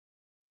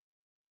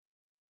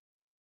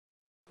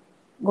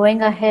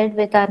Going ahead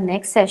with our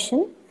next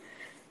session,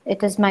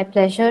 it is my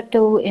pleasure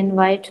to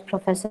invite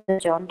Professor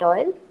John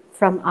Doyle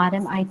from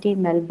RMIT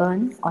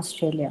Melbourne,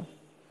 Australia.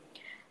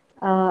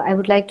 I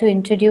would like to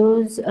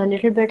introduce a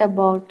little bit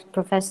about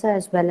Professor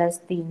as well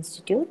as the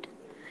Institute.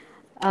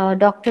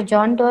 Dr.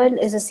 John Doyle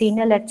is a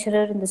senior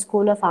lecturer in the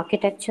School of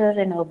Architecture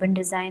and Urban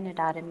Design at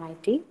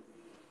RMIT.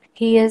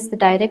 He is the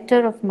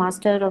Director of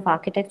Master of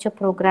Architecture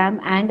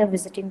Program and a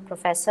visiting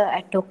professor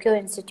at Tokyo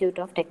Institute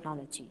of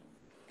Technology.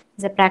 He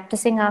is a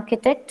practicing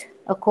architect,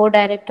 a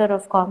co-director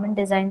of Common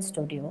Design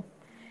Studio.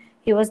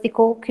 He was the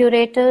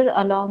co-curator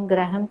along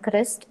Graham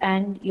Christ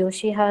and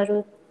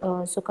Yoshiharu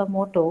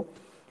Tsukamoto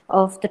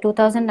of the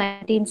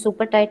 2019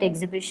 Super Tight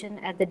exhibition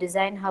at the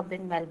Design Hub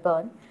in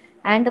Melbourne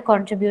and a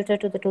contributor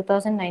to the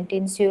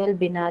 2019 Sewell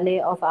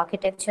Biennale of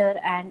Architecture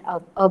and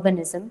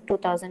Urbanism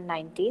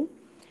 2019,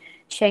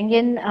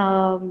 Schengen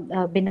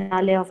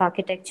Biennale of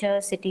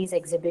Architecture Cities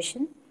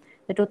exhibition,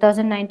 the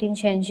 2019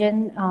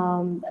 Shenzhen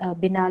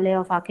Biennale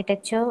of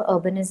Architecture,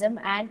 Urbanism,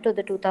 and to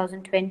the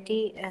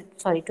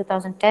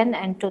 2010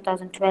 and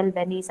 2012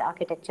 Venice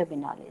Architecture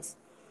Biennales.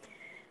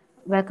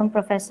 Welcome,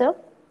 Professor.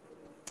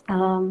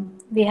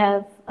 We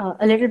have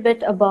a little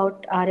bit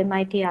about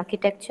RMIT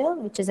Architecture,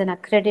 which is an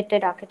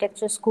accredited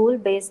architecture school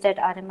based at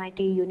RMIT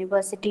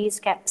University's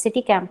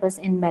City Campus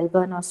in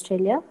Melbourne,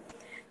 Australia.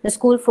 The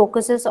school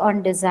focuses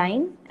on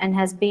design and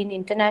has been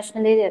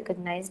internationally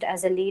recognized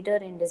as a leader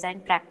in design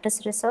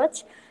practice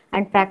research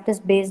and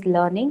practice-based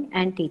learning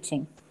and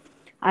teaching.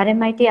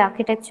 RMIT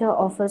Architecture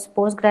offers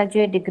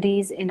postgraduate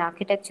degrees in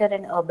architecture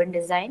and urban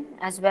design,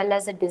 as well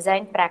as a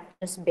design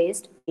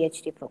practice-based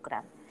PhD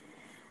program.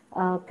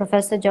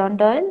 Professor John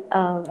Doyle,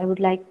 I would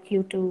like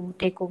you to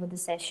take over the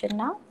session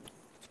now.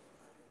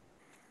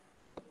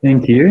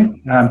 Thank you.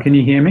 Can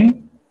you hear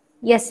me?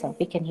 Yes, sir,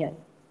 we can hear you.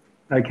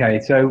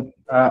 Okay, so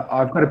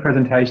I've got a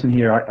presentation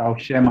here. I'll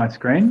share my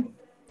screen.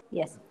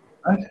 Yes.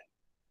 Right.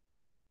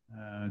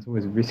 It's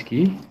always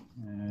risky.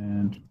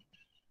 And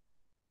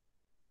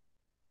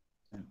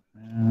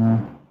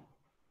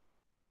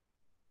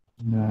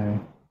no.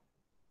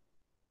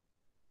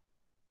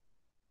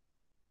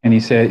 Can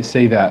you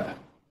see that?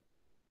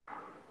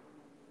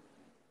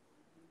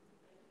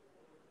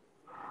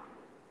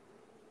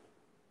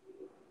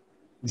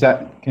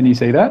 Can you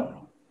see that?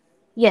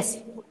 Yes,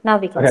 now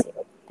we can see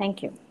it.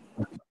 Thank you.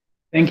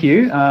 Thank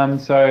you.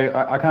 So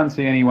I can't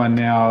see anyone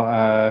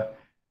now.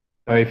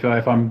 So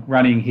if I'm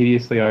running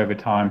hideously over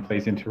time,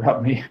 please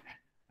interrupt me.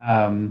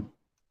 Well,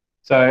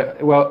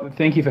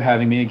 thank you for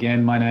having me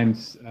again. My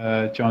name's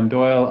John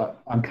Doyle.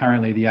 I'm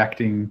currently the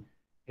acting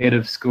head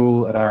of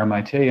school at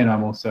RMIT, and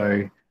I'm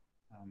also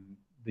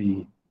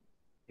the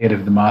head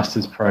of the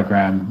master's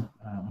program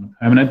on a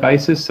permanent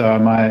basis. So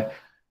I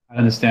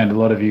understand a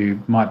lot of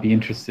you might be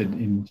interested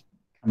in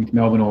coming to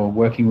Melbourne or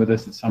working with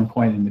us at some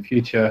point in the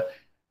future.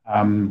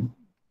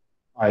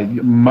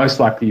 Most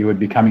likely you would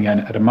be coming in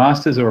at a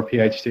master's or a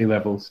PhD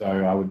level, so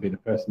I would be the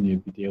person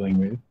you'd be dealing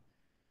with.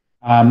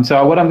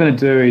 So what I'm going to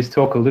do is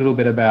talk a little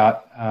bit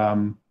about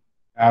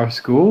our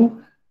school,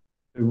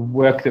 the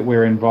work that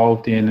we're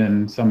involved in,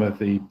 and some of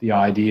the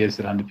ideas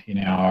that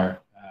underpin our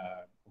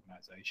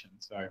organisation.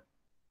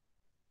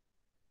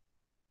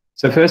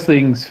 So first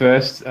things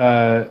first,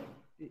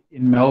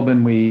 in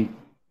Melbourne we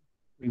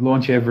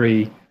launch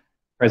every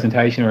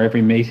presentation or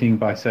every meeting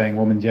by saying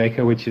Woman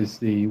Jaka, which is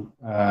the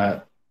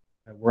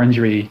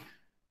Wurundjeri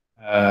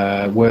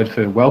word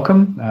for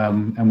welcome,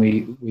 and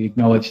we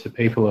acknowledge the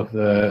people of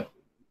the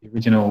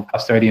original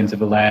custodians of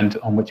the land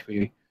on which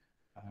we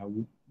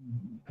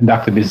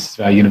conduct the business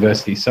of our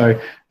university. So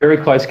very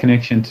close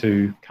connection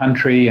to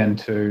country and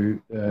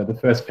to the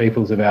first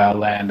peoples of our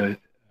land at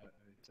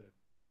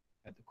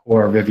the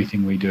core of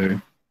everything we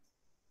do.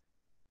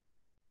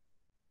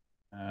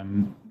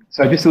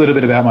 So just a little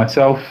bit about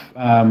myself.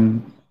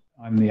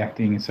 I'm the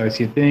acting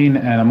associate dean,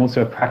 and I'm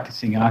also a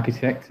practicing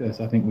architect,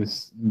 as I think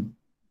was in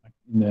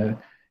the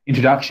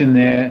introduction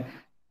there.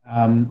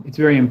 It's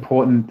very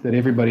important that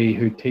everybody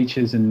who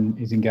teaches and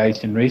is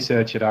engaged in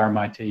research at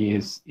RMIT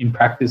is in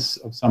practice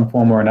of some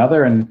form or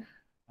another, and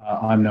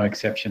I'm no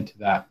exception to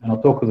that. And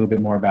I'll talk a little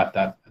bit more about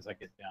that as I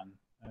get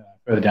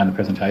further down the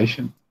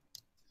presentation.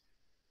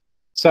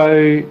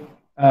 So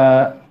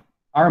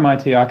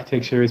RMIT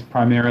Architecture is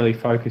primarily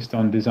focused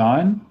on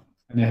design,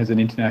 and it has an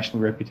international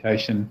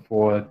reputation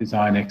for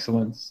design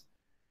excellence.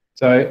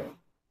 So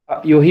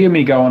you'll hear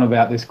me go on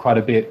about this quite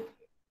a bit.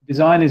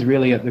 Design is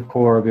really at the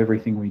core of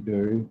everything we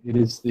do. It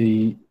is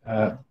the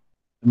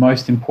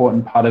most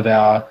important part of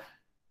our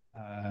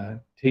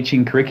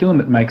teaching curriculum.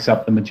 It makes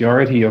up the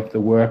majority of the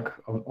work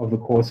of the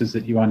courses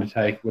that you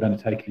would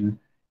undertake in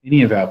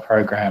any of our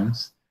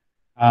programs.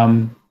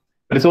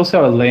 But it's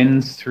also a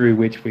lens through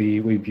which we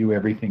view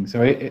everything.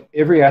 So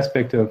every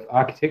aspect of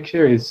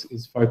architecture is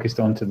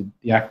focused onto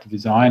the act of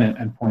design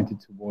and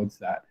pointed towards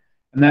that.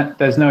 And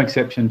there's no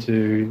exception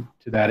to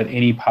that at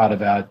any part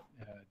of our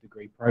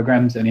degree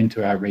programs and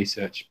into our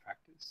research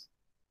practice.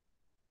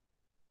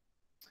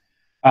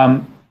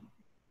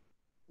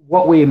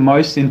 what we're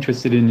most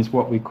interested in is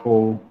what we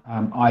call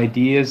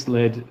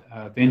ideas-led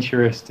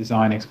venturous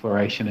design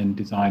exploration and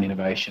design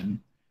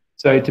innovation.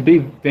 So to be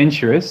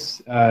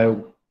venturous,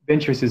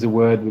 venturous is a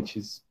word which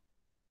is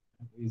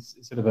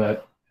sort of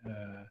a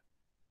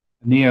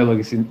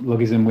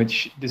neologism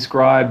which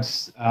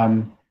describes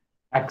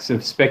acts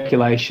of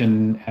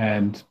speculation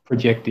and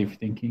projective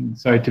thinking.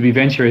 So to be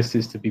venturous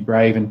is to be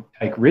brave and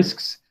take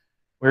risks.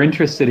 We're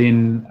interested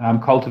in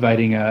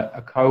cultivating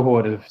a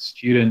cohort of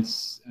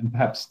students and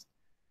perhaps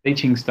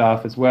teaching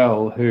staff as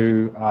well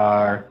who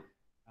are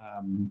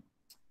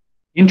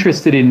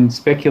interested in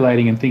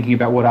speculating and thinking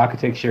about what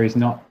architecture is,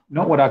 not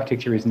what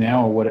architecture is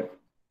now or what it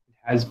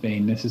has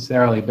been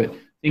necessarily, but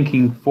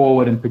thinking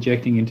forward and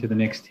projecting into the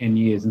next 10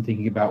 years and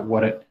thinking about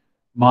what it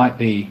might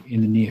be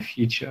in the near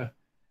future.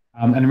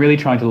 And really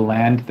trying to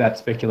land that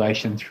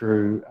speculation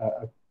through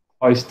a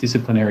close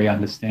disciplinary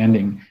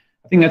understanding.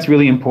 I think that's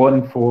really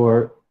important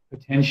for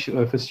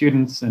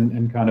students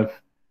and kind of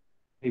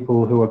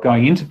people who are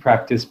going into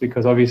practice,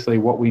 because obviously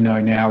what we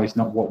know now is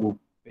not what will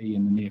be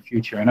in the near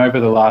future. And over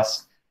the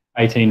last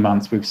 18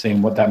 months, we've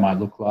seen what that might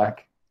look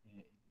like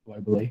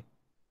globally.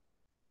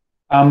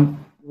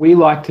 We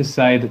like to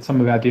say that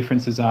some of our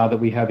differences are that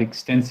we have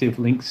extensive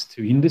links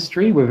to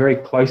industry. We're very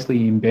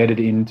closely embedded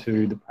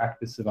into the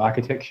practice of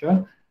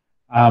architecture.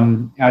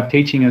 Our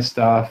teaching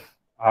staff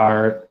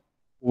are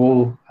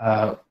all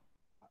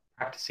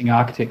practicing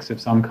architects of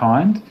some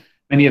kind.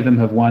 Many of them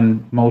have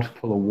won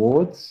multiple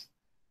awards.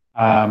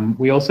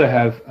 We also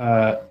have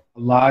a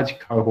large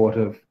cohort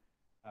of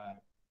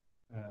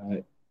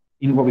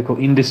in what we call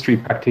industry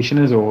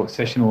practitioners or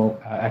sessional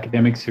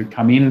academics who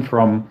come in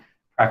from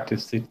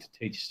practice to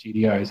teach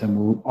studios and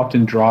will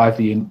often drive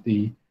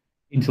the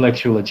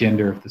intellectual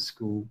agenda of the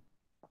school.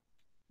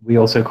 We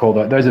also call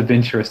those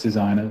adventurous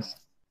designers.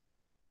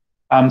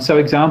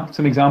 So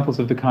some examples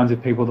of the kinds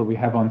of people that we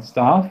have on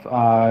staff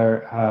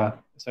are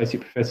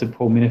Associate Professor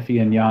Paul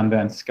Minifie and Jan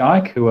van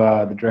Skyke, who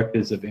are the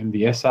directors of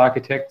MVS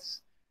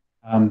Architects.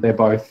 They're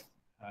both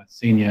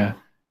senior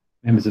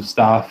members of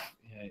staff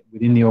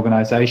within the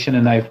organisation,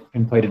 and they've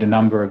completed a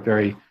number of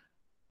very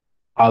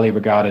highly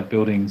regarded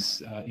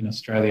buildings in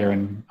Australia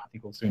and I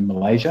think also in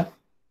Malaysia.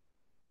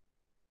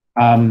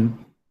 Our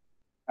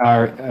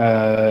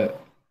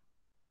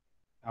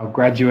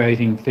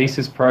graduating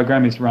thesis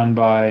program is run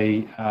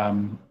by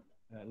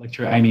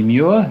lecturer Amy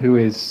Muir, who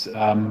is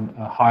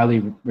a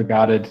highly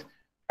regarded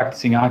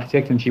practicing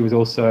architect, and she was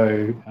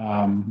also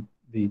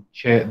the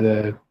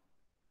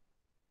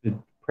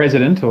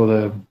president or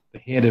the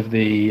head of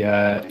the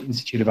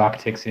Institute of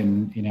Architects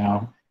in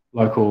our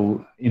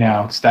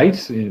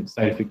state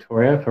of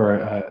Victoria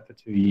for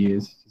 2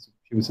 years.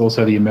 She was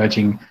also the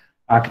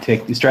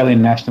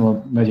Australian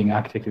National Emerging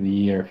Architect of the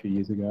Year a few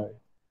years ago.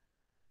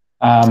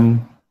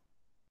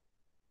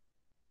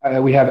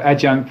 We have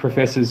adjunct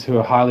professors who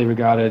are highly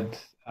regarded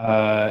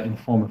in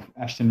the form of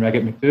Ashton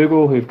Raggett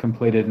McDougall, who've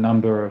completed a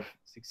number of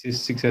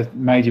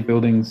major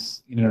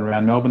buildings in and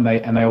around Melbourne.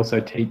 They also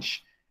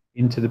teach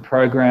into the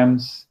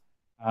programs,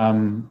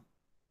 and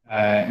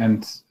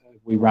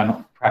we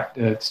run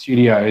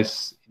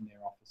studios in their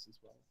office as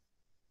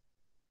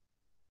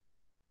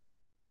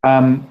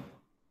well.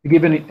 To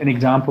give an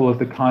example of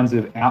the kinds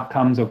of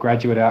outcomes or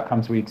graduate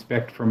outcomes we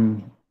expect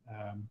from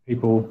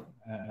people,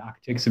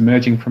 architects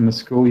emerging from the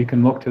school, you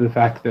can look to the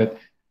fact that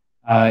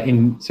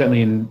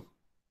certainly in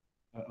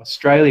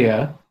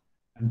Australia,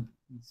 and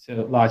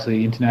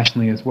largely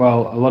internationally as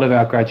well, a lot of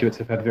our graduates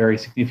have had very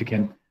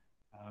significant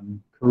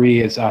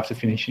careers after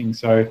finishing.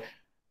 So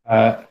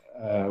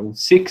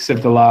 6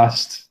 of the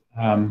last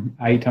 8,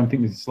 I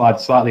think this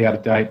slide's slightly out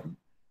of date,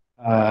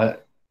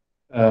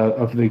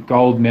 of the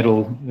gold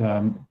medal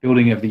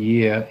buildings of the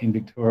year in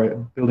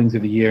Victoria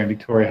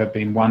have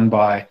been won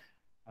by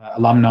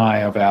alumni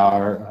of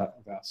our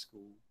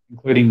school,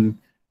 including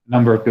a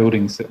number of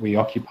buildings that we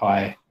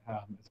occupy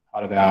as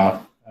part of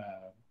our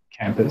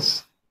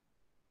campus.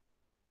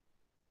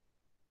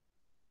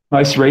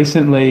 Most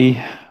recently,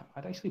 I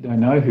actually don't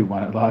know who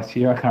won it last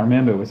year. I can't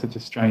remember. It was such a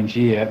strange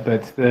year.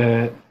 But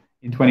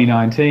in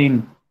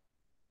 2019,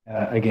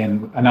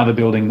 again, another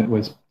building that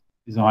was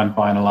designed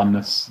by an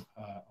alumnus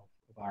of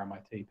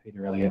RMIT,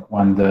 Peter Elliott,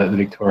 won the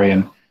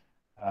Victorian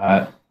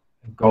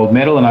gold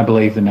medal, and I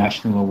believe the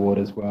national award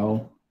as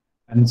well.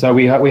 And so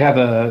we hope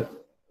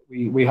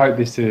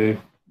this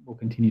will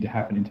continue to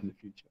happen into the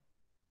future.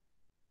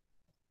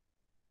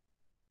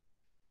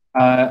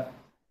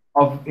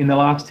 In the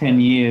last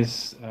 10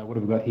 years, what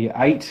have we got here?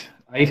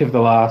 8 of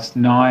the last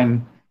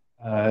 9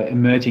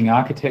 emerging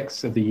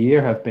architects of the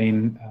year have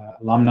been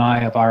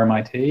alumni of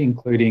RMIT,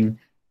 including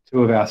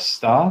 2 of our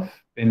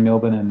staff, Ben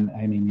Milburn and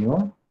Amy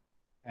Muir,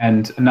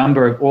 and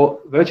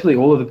virtually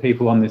all of the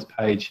people on this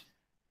page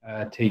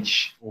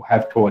teach or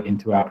have taught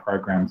into our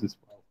programs as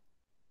well.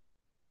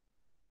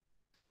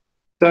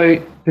 So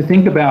to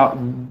think about,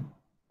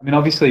 I mean,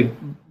 obviously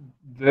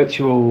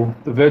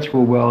the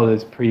virtual world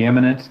is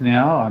preeminent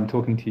now. I'm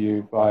talking to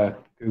you via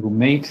Google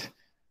Meet.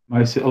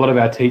 A lot of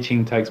our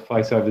teaching takes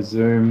place over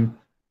Zoom,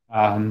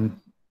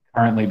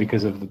 currently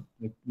because of the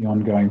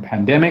ongoing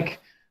pandemic.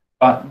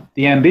 But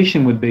the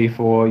ambition would be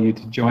for you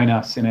to join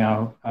us in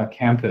our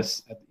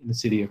campus in the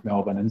city of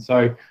Melbourne. And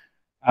so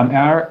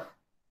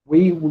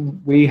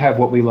we have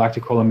what we like to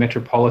call a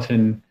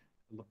metropolitan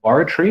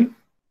laboratory,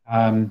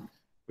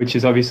 which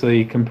is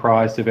obviously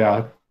comprised of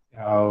our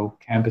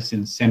campus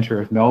in the centre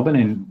of Melbourne,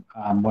 in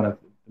one of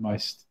the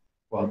most,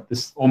 well,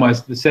 this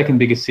almost the second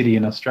biggest city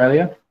in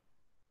Australia.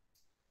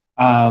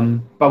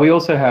 But we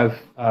also have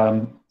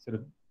sort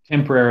of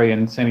temporary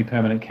and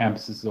semi-permanent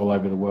campuses all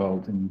over the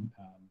world in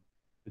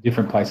the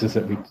different places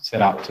that we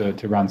set up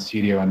to run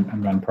studio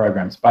and run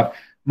programs. But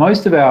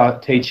most of our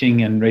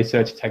teaching and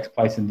research takes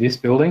place in this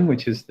building,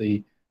 which is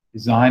the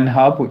Design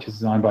Hub, which was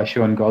designed by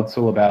Sean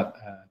Godsall about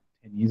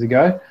 10 years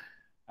ago,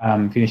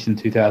 finished in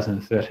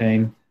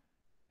 2013.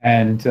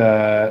 And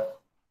the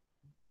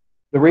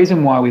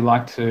reason why we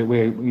like to,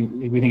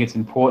 we think it's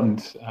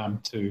important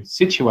to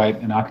situate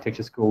an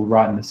architecture school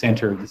right in the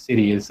centre of the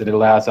city is that it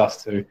allows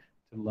us to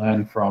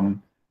learn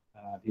from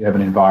the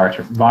urban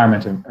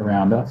environment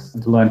around us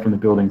and to learn from the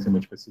buildings in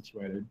which we're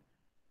situated.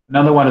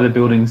 Another one of the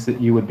buildings that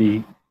you would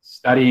be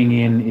studying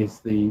in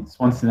is the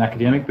Swanston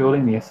Academic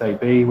Building, the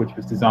SAB, which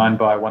was designed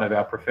by one of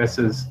our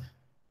professors,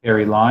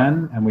 Harry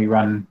Lyon, and we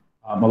run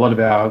a lot of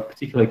our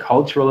particularly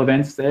cultural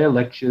events there,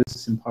 lectures,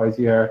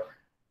 symposia,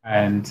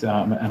 and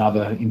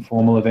other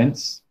informal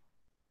events.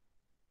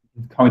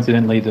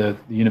 Coincidentally, the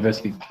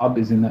university pub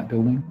is in that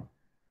building.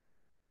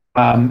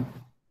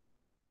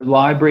 The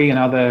library and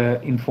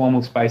other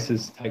informal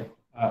spaces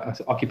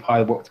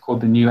occupy what's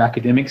called the New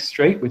Academic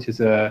Street, which is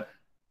an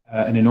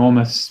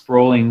enormous,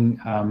 sprawling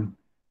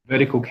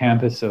vertical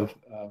campus of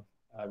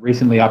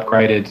recently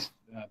upgraded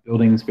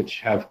buildings which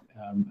have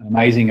an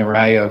amazing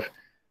array of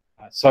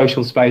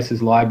social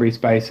spaces, library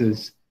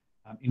spaces,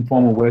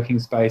 informal working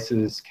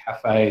spaces,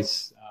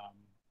 cafes,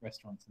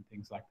 restaurants and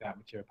things like that,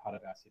 which are a part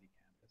of our city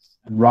campus.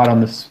 And right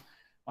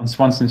on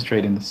Swanston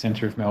Street in the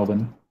centre of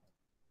Melbourne.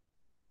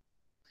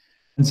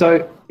 And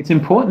so it's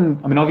important,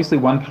 I mean, obviously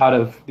one part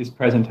of this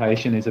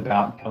presentation is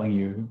about telling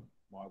you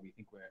why we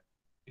think we're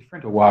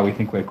different or why we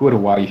think we're good or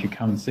why you should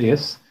come and see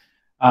us.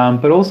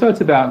 But also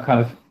it's about kind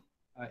of,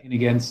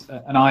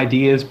 an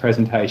ideas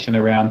presentation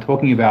around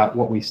talking about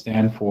what we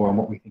stand for and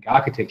what we think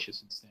architecture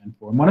should stand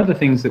for. And one of the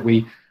things that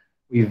we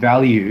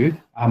value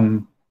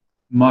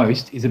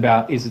most is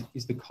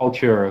the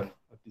culture of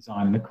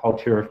design and the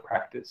culture of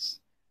practice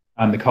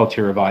and the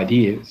culture of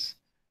ideas.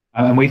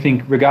 And we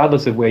think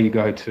regardless of where you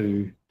go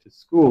to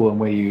school and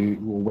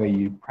where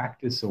you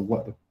practice or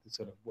what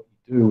you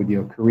do with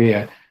your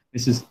career,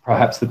 this is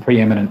perhaps the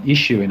preeminent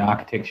issue in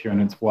architecture,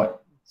 and it's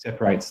what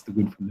separates the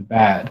good from the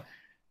bad.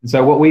 And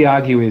so what we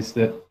argue is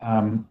that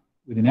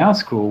within our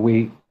school,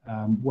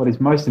 what is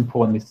most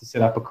important is to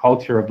set up a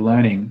culture of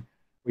learning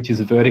which is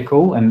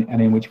vertical and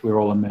in which we're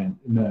all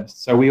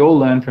immersed. So we all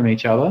learn from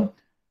each other.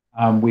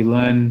 We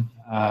learn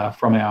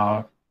from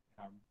our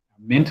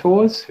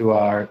mentors who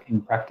are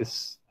in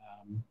practice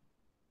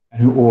and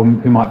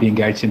who might be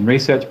engaged in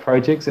research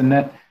projects, and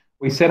that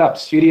we set up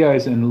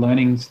studios and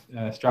learning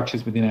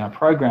structures within our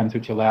programs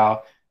which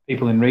allow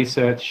people in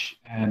research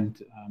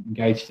and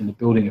engaged in the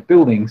building of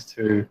buildings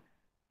to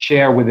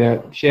share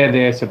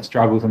their sort of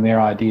struggles and their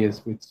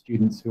ideas with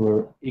students who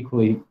are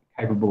equally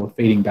capable of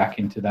feeding back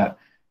into that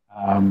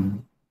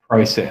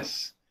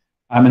process.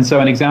 And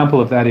so an example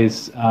of that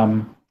is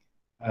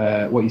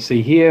what you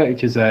see here,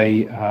 which is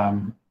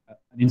an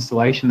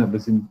installation that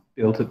was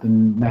built at the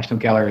National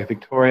Gallery of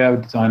Victoria,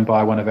 designed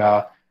by one of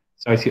our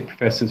associate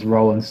professors,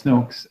 Roland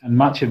Snooks. And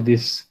much of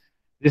this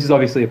is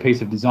obviously a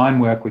piece of design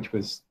work which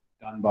was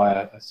done by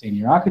a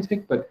senior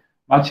architect, but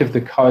much of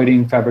the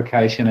coding,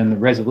 fabrication, and the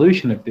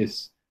resolution of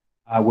this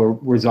were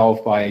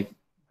resolved by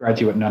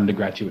graduate and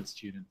undergraduate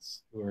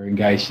students who are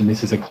engaged in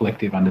this as a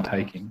collective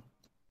undertaking.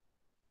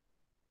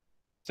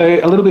 So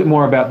a little bit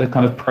more about the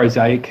kind of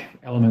prosaic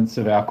elements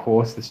of our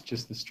course,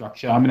 just the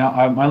structure. I mean,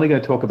 I'm only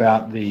going to talk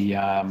about the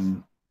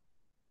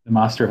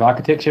Master of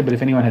Architecture, but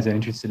if anyone has an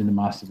interest in the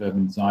Master of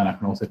Urban Design, I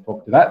can also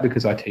talk to that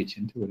because I teach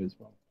into it as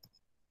well.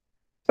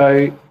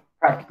 So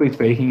practically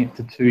speaking, it's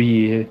a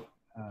 2-year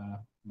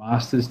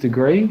master's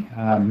degree.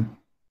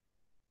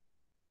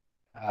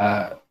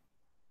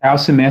 Our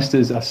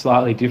semesters are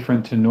slightly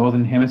different to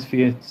Northern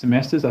Hemisphere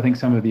semesters. I think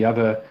some of the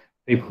other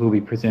people who will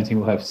be presenting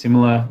will have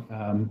similar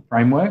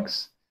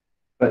frameworks.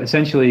 But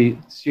essentially,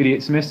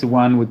 semester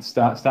 1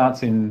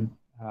 starts in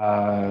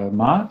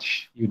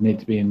March. You'd need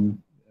to be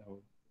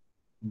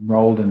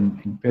enrolled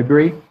in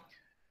February.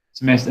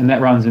 And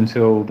that runs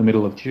until the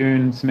middle of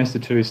June. Semester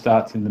 2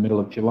 starts in the middle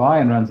of July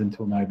and runs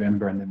until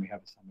November, and then we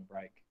have a summer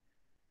break.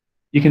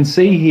 You can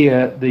see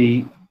here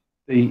the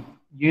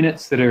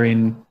units that are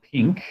in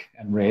pink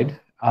and red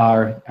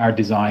are our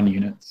design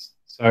units.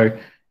 So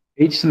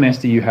each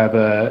semester you have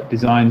a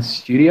design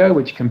studio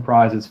which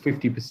comprises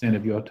 50%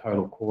 of your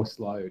total course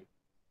load.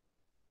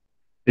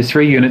 There's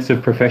 3 units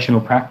of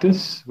professional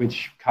practice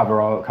which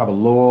cover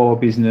law,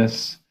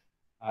 business,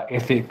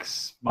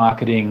 ethics,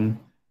 marketing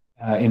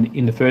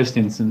in the first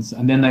instance,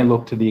 and then they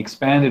look to the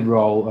expanded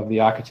role of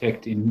the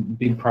architect in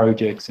big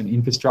projects and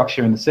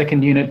infrastructure in the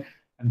second unit,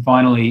 and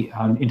finally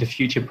into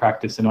future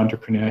practice and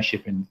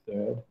entrepreneurship in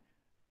third.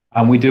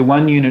 We do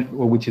one unit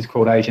which is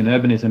called Asian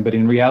Urbanism, but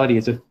in reality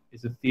is a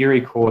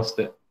theory course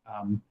that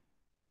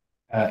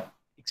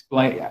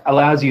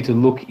allows you to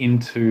look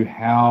into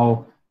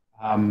how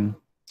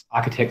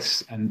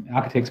architects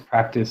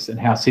practice and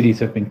how cities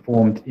have been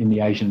formed in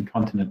the Asian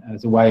continent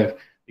as a way of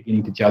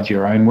beginning to judge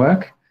your own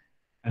work.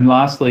 And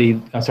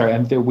lastly,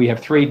 we have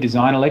 3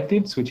 design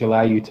electives which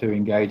allow you to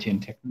engage in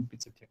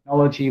bits of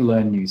technology,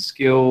 learn new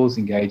skills,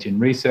 engage in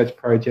research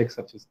projects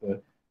such as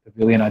the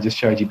pavilion I just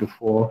showed you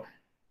before.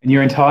 And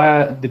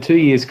the 2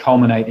 years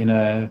culminate in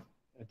a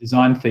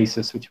design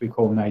thesis which we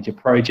call major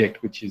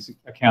project, which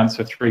accounts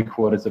for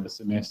 3/4 of a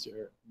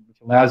semester, which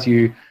allows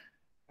you,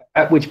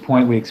 at which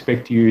point we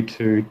expect you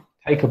to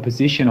take a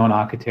position on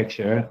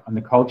architecture, on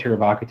the culture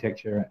of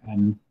architecture,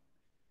 and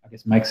I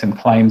guess make some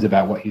claims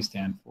about what you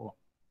stand for,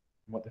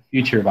 what the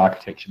future of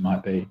architecture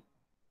might be.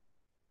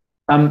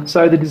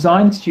 So the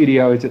design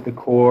studio is at the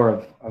core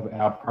of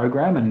our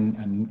program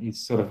and is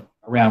sort of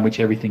around which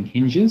everything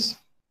hinges.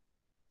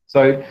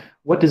 So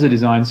what does a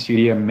design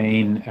studio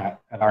mean at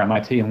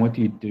RMIT, and what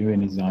do you do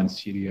in a design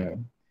studio?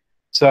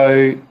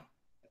 So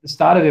at the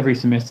start of every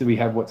semester, we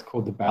have what's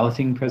called the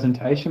balloting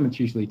presentation, which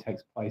usually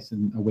takes place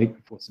in a week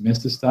before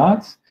semester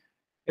starts.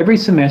 Every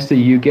semester,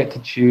 you get to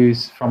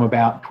choose from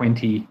about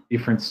 20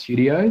 different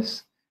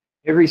studios.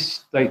 Every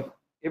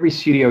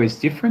studio is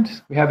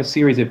different. We have a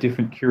series of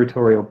different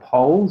curatorial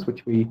polls,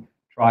 which we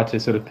try to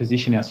sort of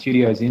position our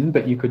studios in,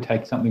 but you could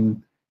take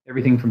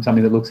everything from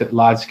something that looks at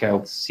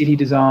large-scale city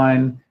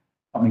design,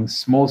 something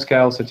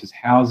small-scale such as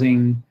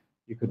housing.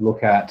 You could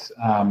look at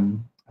a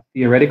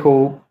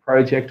theoretical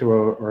project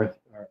or a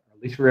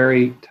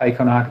literary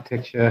take on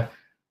architecture.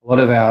 A lot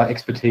of our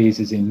expertise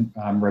is in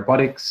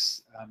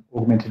robotics,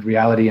 augmented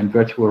reality and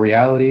virtual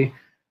reality.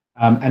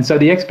 And so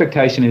the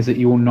expectation is that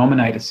you will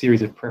nominate a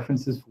series of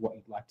preferences for what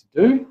you'd like to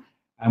do,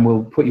 and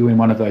we'll put you in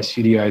one of those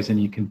studios and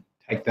you can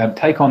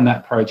take on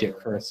that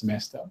project for a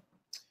semester.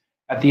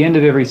 At the end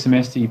of every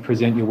semester, you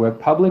present your work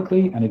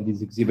publicly and it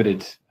is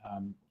exhibited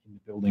in the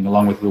building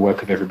along with the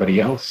work of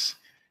everybody else.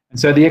 And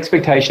so the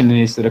expectation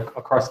is that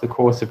across the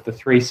course of the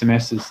 3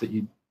 semesters that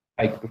you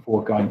take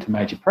before going to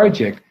major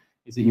project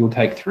is that you'll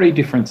take 3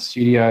 different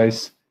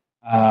studios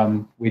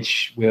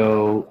which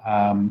will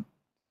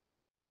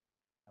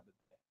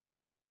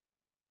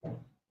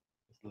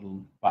this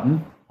little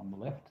button on the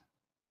left.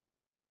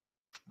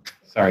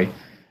 Sorry.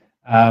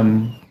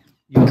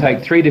 You'll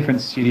take 3 different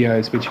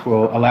studios which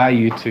will allow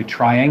you to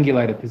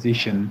triangulate a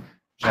position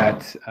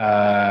that,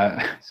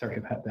 sorry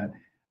about that,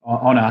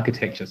 on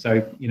architecture. So,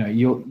 you know,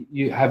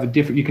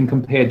 you can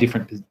compare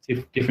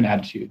different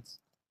attitudes.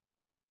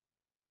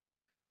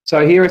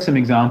 So here are some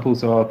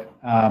examples of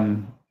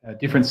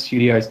different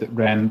studios that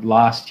ran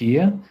last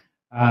year.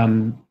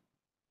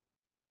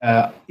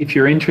 If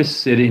you're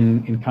interested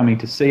in coming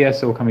to see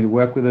us or coming to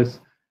work with us,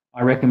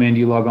 I recommend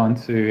you log on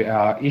to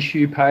our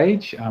issue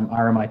page,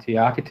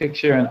 RMIT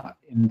Architecture,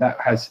 and that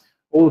has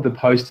all of the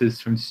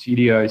posters from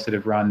studios that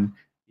have run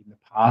in the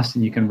past,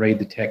 and you can read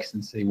the text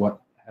and see what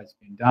has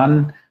been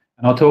done.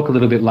 And I'll talk a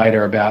little bit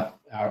later about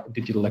our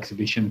digital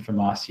exhibition from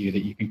last year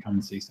that you can come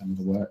and see some of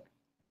the work.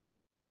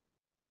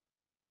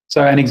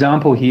 So an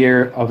example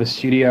here of a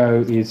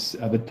studio is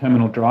the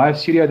Terminal Drive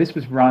studio. This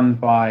was run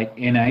by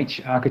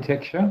NH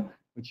Architecture,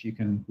 which you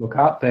can look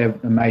up. They're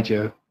a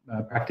major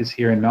practice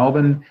here in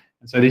Melbourne.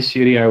 And so this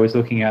studio was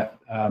looking at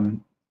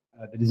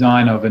the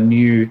design of a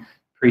new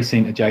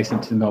precinct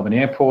adjacent to the Melbourne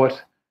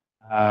Airport,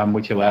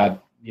 which allowed,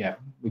 and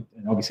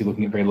obviously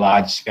looking at very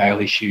large scale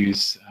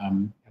issues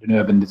at an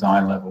urban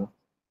design level.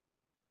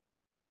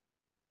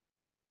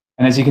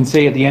 And as you can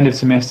see at the end of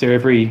semester,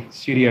 every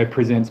studio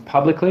presents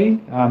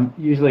publicly.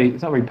 Usually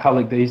it's not very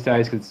public these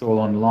days because it's all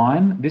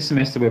online. This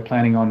semester we're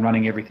planning on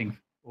running everything,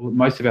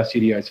 most of our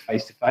studios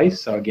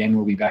face-to-face. So again,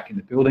 we'll be back in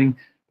the building.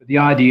 But the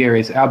idea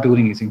is our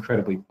building is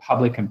incredibly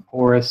public and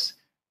porous.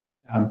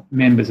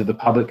 Members of the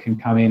public can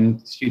come in,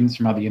 students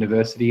from other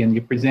university, and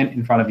you present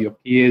in front of your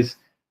peers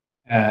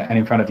and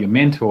in front of your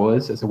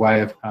mentors as a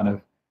way of kind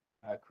of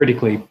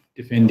critically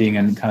defending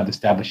and kind of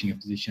establishing a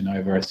position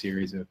over a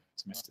series of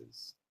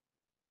semesters.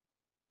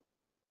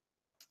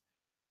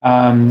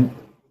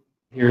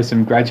 Here are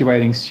some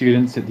graduating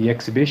students at the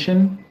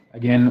exhibition.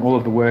 Again, all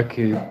of the work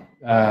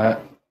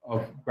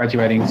of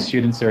graduating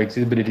students are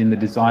exhibited in the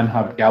Design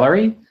Hub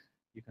Gallery.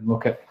 You can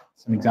look at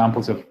some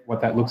examples of what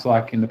that looks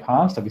like in the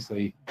past.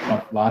 Obviously,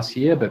 not last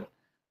year, but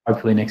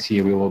hopefully next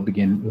year we'll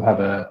have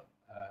an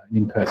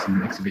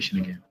in-person exhibition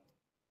again.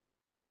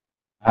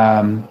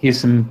 Here's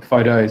some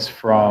photos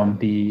from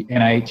the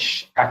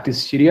NH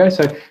practice studio.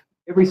 So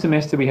every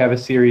semester we have a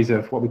series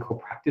of what we call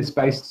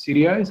practice-based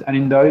studios, and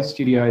in those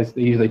studios,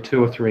 they're usually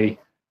 2 or 3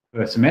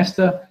 per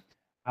semester.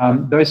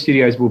 Those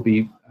studios will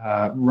be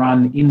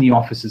run in the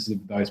offices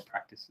of those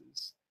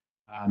practices,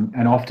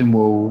 and often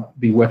we'll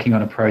be working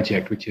on a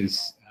project which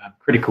is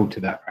critical to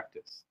that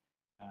practice.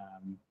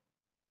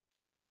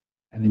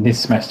 And in this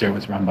semester it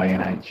was run by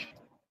NH.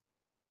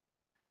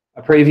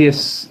 A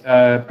previous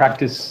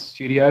practice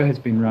studio has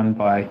been run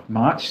by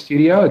March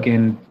Studio,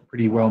 again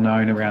pretty well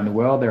known around the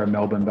world. They're a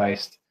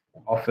Melbourne-based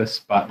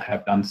office, but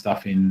have done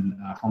stuff in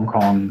Hong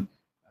Kong,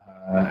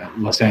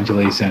 Los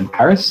Angeles, and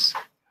Paris.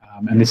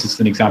 And this is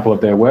an example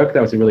of their work.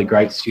 That was a really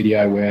great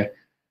studio where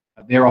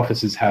their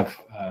offices have,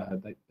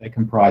 they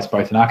comprise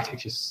both an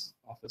architecture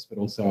office, but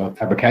also a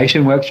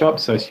fabrication workshop.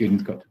 So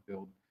students got to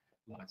build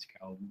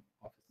large-scale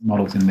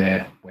models in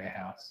their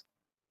warehouse.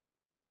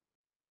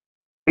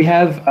 We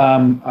have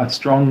a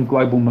strong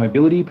global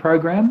mobility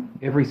program.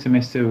 Every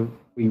semester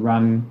we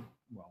run,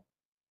 well,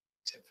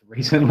 except for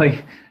recently,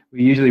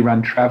 we usually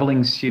run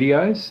traveling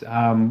studios,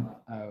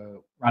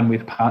 run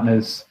with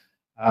partners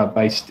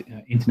based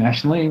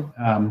internationally.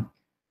 And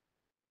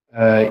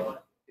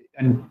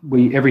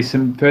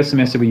first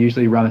semester we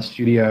usually run a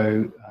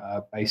studio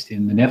based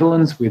in the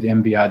Netherlands with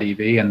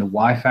MBRDV and the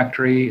Y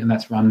Factory, and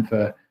that's run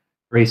for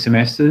 3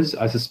 semesters.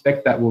 I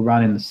suspect that will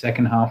run in the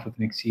second half of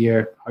next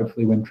year,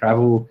 hopefully when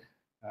travel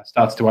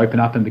starts to open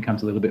up and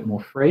becomes a little bit more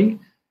free.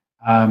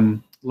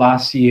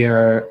 Last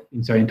year,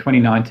 in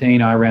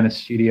 2019, I ran a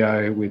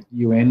studio with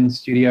UN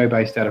Studio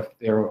based out of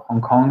their Hong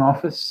Kong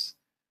office.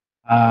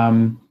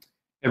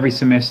 Every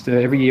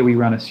year we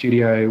run a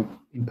studio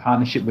in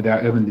partnership with our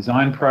urban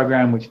design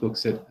program, which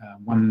looks at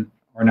one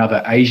or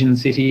another Asian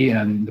city,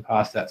 and in the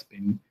past that's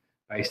been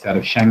based out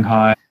of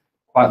Shanghai.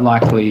 Quite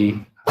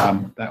likely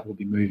that will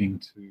be moving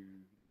to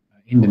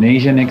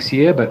Indonesia next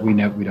year, but we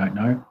don't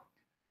know.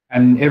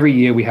 And every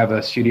year we have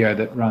a studio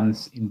that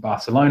runs in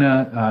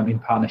Barcelona in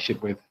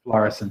partnership with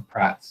Floris and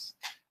Prats.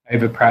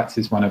 Eva Prats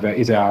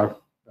is our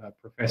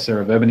professor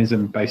of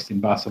urbanism based in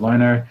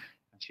Barcelona.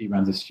 And she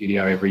runs a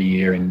studio every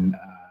year in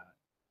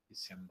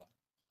December.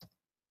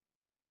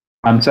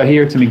 So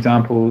here are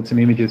some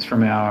images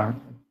from our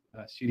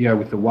studio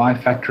with the Y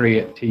Factory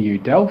at TU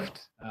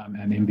Delft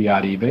and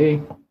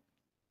MBRDV.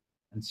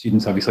 And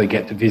students obviously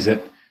get to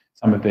visit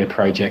some of their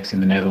projects in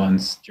the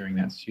Netherlands during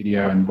that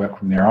studio and work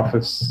from their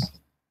office.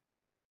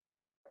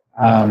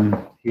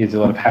 Here's a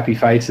lot of happy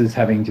faces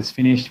having just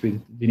finished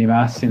with Vinny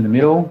Mas in the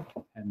middle,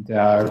 and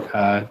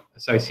our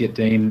Associate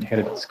Dean, head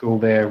of the school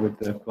there with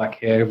the black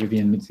hair,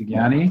 Vivian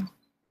Mitsugiani.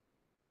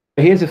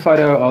 Here's a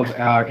photo of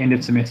our end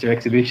of semester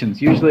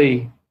exhibitions.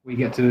 Usually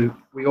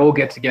we all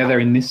get together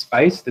in this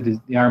space, that is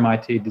the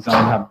RMIT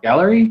Design Hub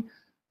Gallery.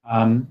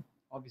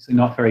 Obviously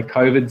not very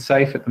COVID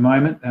safe at the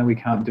moment, and we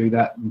can't do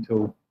that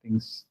until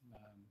things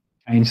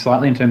change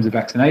slightly in terms of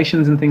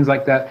vaccinations and things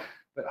like that.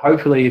 But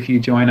hopefully if you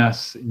join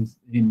us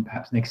in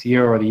perhaps next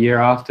year or the year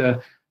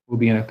after, we'll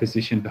be in a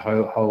position to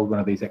hold one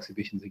of these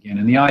exhibitions again.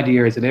 And the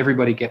idea is that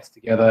everybody gets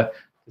together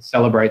to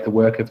celebrate the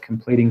work of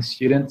completing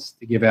students,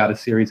 to give out a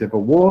series of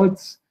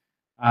awards,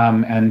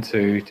 and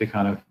to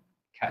kind of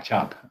catch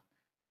up.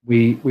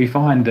 We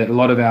find that a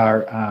lot of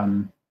our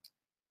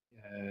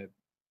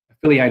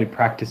affiliated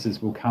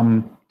practices will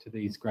come to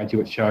these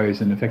graduate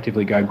shows and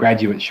effectively go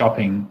graduate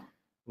shopping,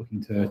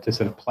 looking to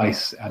sort of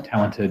place our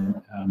talented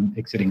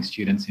exiting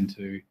students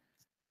into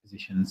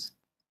positions.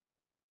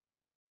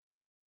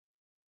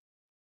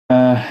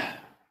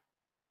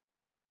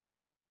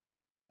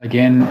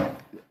 Again,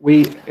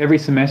 every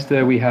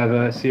semester we have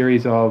a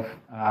series of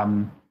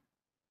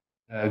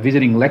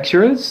visiting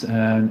lecturers,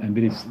 and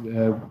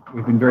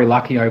we've been very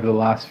lucky over the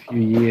last few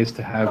years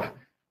to have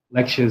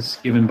lectures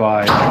given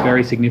by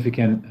very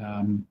significant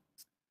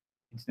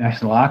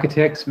international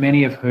architects,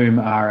 many of whom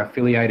are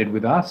affiliated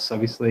with us.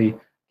 Obviously,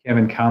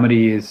 Kevin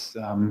Carmody is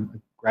a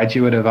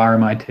graduate of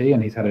RMIT,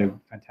 and he's had a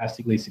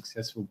fantastically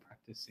successful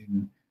practice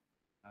in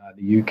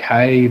the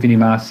UK. Vinny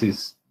Mas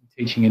is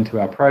teaching into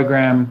our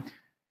program.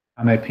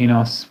 Ame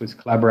Pinos was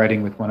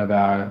collaborating with one of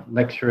our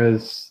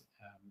lecturers,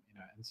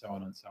 and so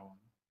on and so on.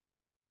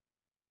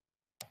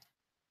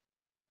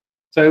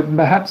 So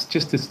perhaps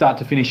just to start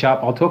to finish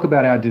up, I'll talk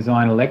about our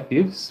design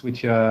electives,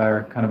 which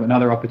are kind of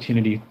another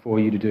opportunity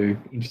for you to do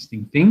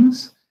interesting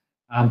things,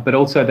 but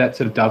also that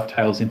sort of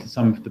dovetails into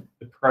some of the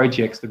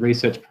projects, the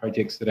research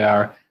projects that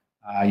our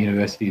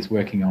university is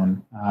working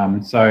on.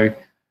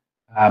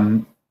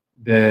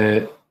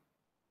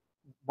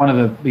 One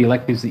of the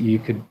electives that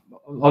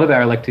a lot of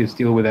our electives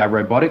deal with our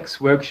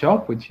robotics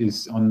workshop, which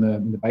is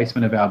in the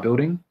basement of our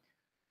building.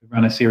 We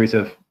run a series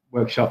of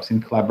workshops in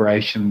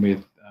collaboration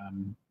with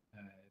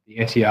the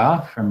ETH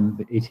from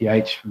the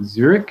ETH from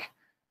Zurich,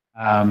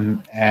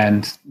 and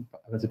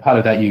as a part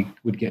of that you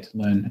would get to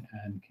learn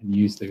and can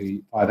use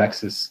the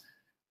 5-axis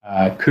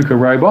KUKA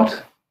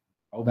robot.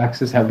 12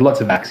 axis, have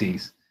lots of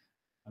axes.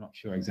 I'm not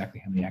sure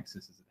exactly how many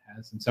axes it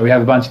has, and so we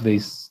have a bunch of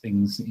these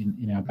things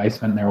in our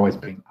basement, and they're always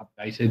being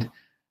updated.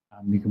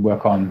 You can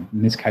work on,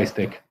 in this case,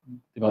 they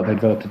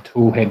developed a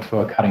tool head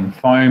for cutting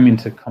foam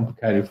into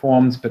complicated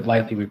forms, but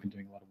lately we've been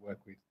doing a lot of work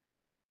with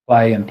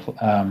clay and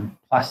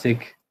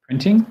plastic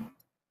printing.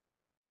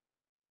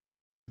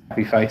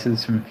 Happy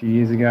faces from a few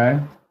years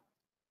ago.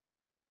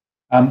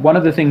 One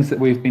of the things that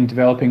we've been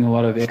developing a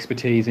lot of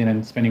expertise in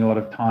and spending a lot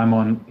of time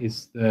on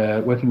is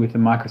working with the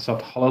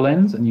Microsoft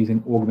HoloLens and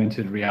using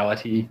augmented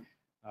reality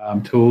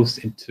tools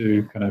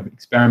to kind of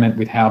experiment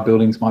with how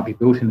buildings might be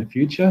built in the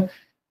future.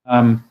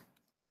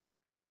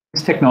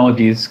 This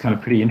technology is kind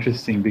of pretty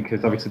interesting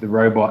because obviously the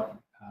robot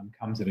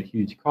comes at a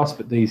huge cost,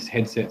 but these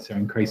headsets are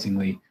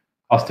increasingly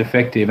cost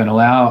effective and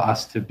allow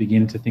us to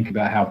begin to think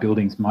about how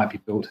buildings might be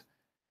built,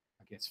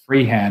 I guess,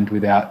 freehand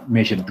without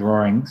measured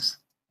drawings.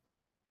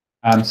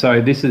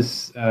 So this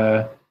is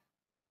an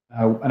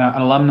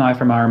alumni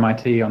from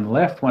RMIT on the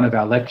left, one of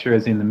our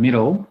lecturers in the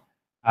middle,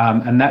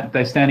 and that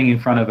they're standing in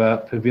front of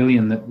a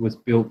pavilion that was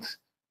built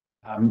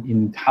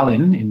in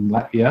Tallinn, in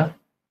Latvia,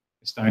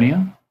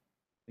 Estonia,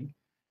 I think,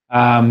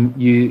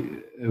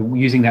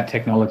 using that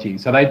technology.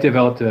 So they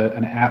developed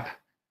an app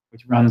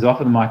which runs off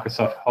of the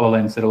Microsoft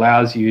HoloLens that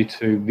allows you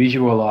to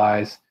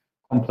visualize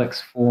complex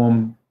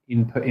form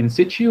in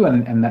situ,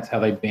 and that's how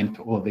they bent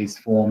all of these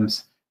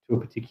forms to a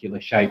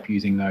particular shape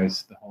using the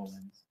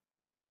HoloLens.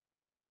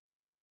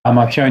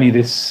 I've shown you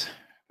this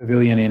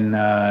pavilion in the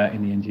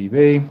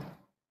NGV.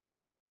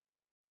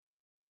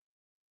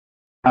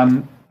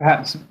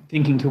 Perhaps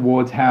thinking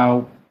towards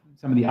how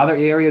some of the other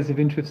areas of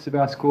interest of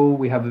our school,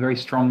 we have a very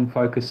strong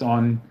focus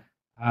on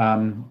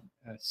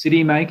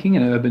city making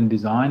and urban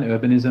design,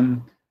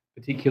 urbanism,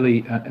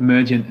 particularly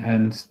emergent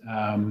and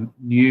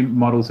new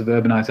models of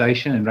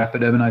urbanization and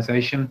rapid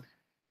urbanization.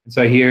 And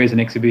so here is an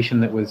exhibition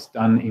that was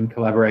done in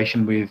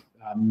collaboration with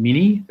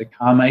Mini, the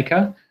car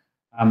maker,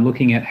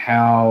 looking at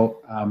how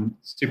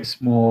super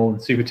small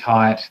and super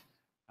tight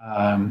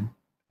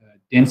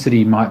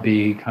density might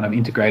be kind of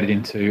integrated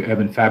into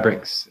urban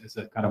fabrics as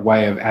a kind of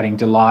way of adding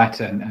delight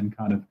and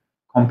kind of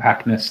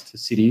compactness to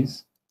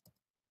cities.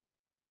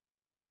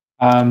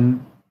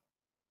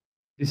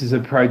 This is a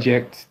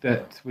project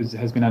that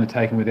has been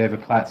undertaken with Eva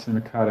Platz and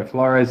Ricardo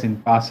Flores in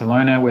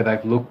Barcelona, where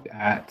they've looked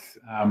at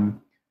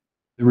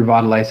the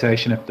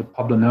revitalization of the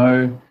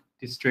Poblenou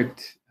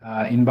district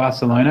in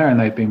Barcelona, and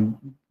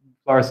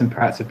Flores and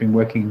Platz have been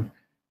working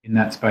in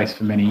that space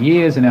for many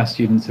years, and our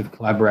students have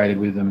collaborated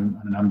with them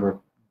on a number of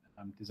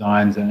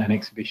designs and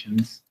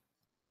exhibitions.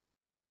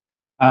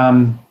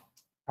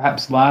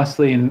 Perhaps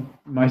lastly and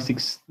most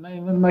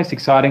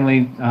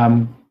excitingly,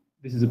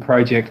 this is a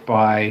project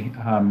by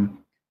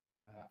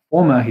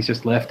he's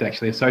just left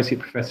actually, Associate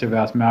Professor of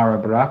ours, Mauro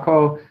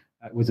Baracco.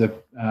 It was an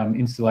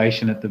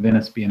installation at the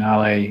Venice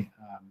Biennale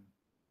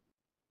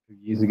 2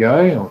 years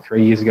ago, or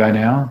 3 years ago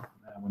now,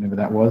 whenever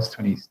that was,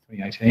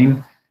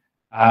 2018.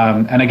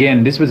 And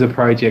again, this was a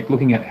project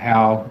looking at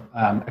how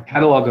a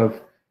catalogue of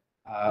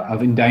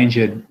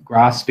endangered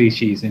grass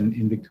species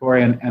in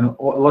Victoria, and a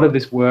lot of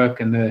this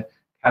work and the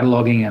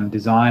cataloguing and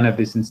design of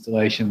this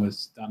installation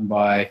was done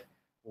by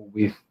or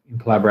in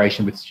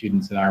collaboration with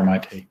students at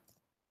RMIT.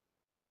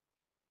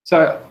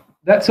 So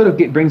that sort of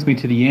brings me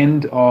to the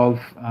end of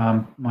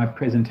my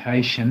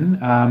presentation.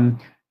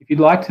 If you'd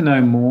like to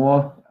know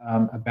more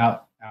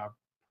about our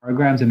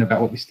programs and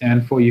about what we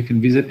stand for, you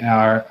can visit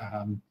our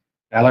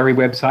gallery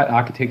website,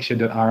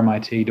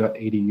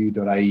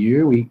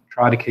 architecture.rmit.edu.au. We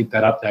try to keep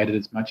that updated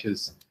as much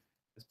as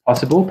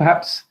possible.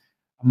 Perhaps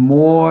a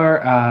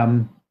more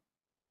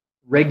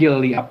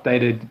regularly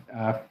updated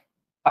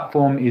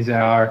platform is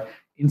our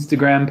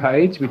Instagram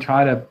page. We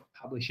try to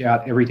publish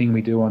out everything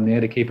we do on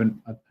there to keep a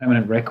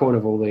permanent record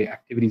of all the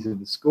activities of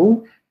the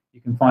school.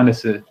 You can find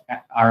us at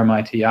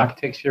RMIT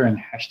Architecture and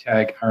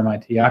hashtag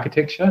RMIT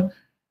Architecture.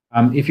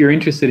 If you're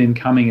interested in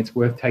coming, it's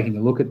worth taking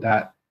a look at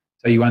that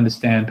so you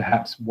understand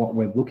perhaps what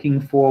we're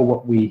looking for,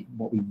 what we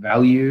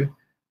value,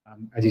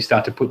 as you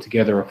start to put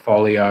together a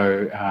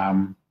folio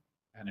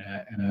and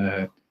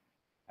a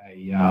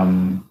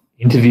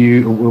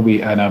interview,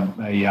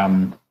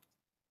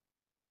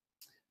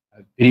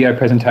 a video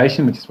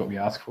presentation, which is what we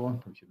ask for. I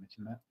probably should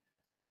mention that.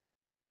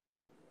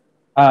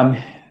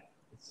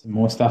 Some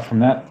more stuff from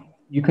that.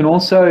 You can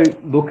also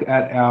look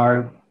at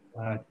our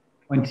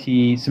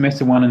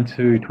semester 1 and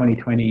 2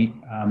 2020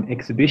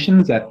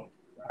 exhibitions at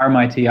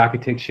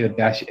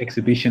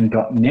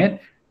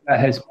rmitarchitecture-exhibition.net. That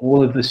has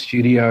all of the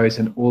studios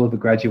and all of the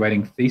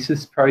graduating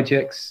thesis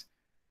projects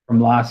from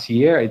last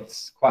year.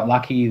 It's quite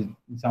lucky in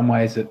some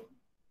ways that,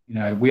 you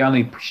know, we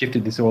only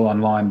shifted this all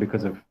online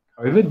because of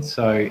COVID,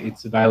 so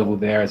it's available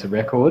there as a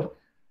record.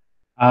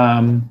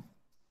 And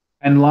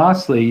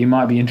lastly, you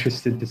might be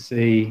interested to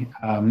see,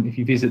 if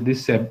you visit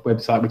this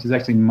website, which is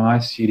actually my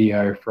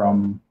studio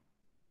from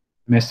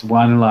semester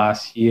 1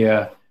 last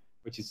year,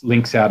 which is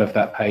links out of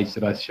that page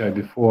that I showed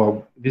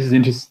before. This is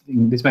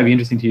interesting. This may be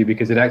interesting to you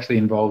because it actually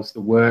involves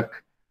the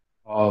work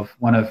of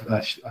one of,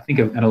 I think,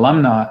 an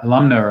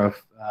alumna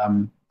of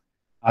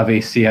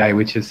RVCA,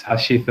 which is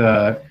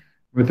Hashitha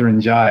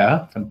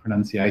Rutharanjaya, from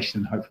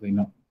pronunciation, hopefully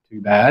not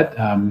too bad.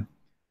 And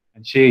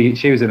she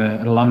was an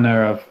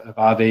alumna of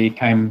RV,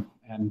 came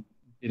and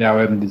did our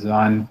urban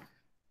design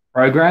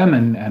program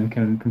and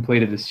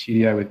completed a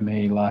studio with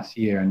me last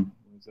year, and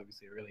was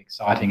obviously a really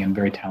exciting and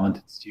very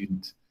talented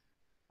student.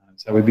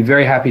 So we'd be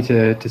very happy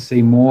to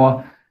see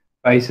more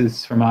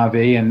faces from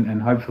RV,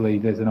 and hopefully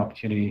there's an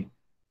opportunity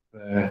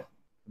to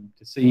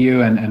see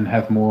you and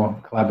have more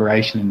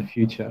collaboration in the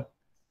future.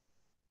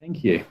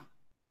 Thank you.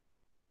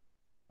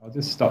 I'll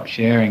just stop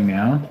sharing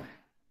now.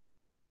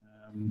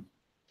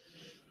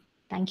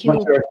 Thank you. I'm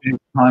not sure if there's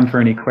time for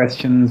any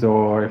questions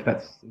or if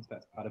that's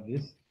part of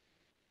this.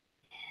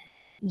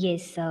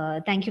 Yes,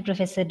 thank you,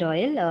 Professor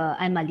Doyle.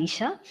 I'm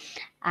Alisha,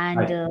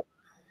 and Hi.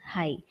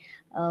 hi.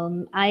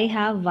 I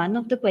have one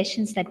of the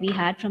questions that we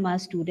had from our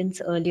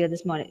students earlier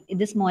this morning.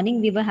 This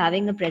morning, we were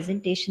having a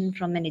presentation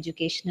from an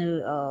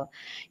educational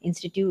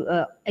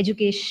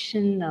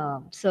education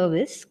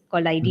service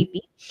called Mhm.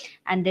 IDP,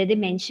 and there they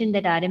mentioned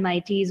that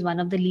RMIT is one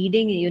of the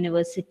leading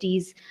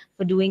universities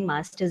for doing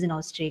masters in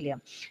Australia.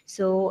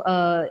 So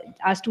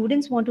our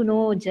students want to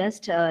know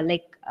just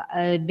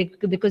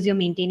because you're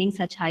maintaining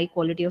such high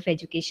quality of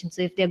education.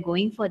 So if they're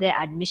going for their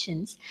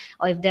admissions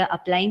or if they're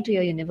applying to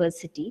your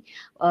university,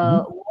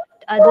 Mhm. what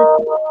are the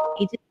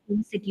major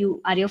things that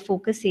you are your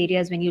focus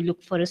areas when you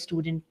look for a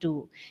student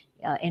to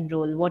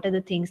enroll? What are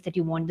the things that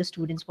you want the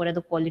students? What are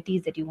the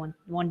qualities that you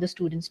want the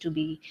students to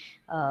be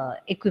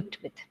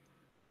equipped with?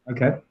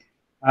 Okay.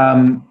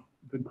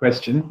 Good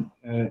question.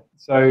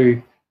 So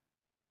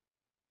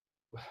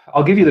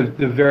I'll give you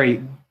the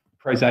very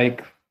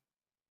prosaic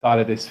side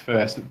of this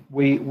first.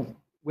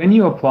 When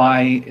you apply,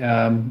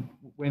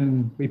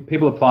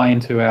 people apply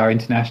into our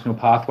international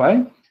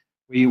pathway,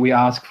 we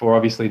ask for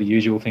obviously the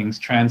usual things: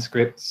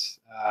 transcripts,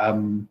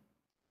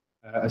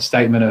 a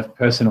statement of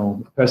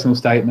personal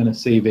statement, a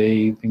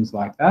CV, things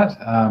like that.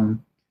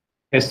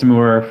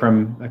 Testimony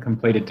from a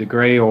completed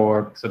degree,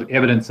 or sort of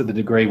evidence that the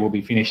degree will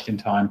be finished in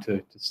time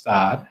to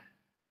start.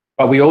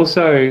 But we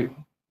also,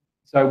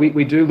 so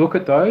we do look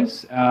at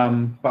those,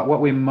 but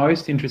what we're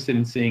most interested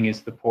in seeing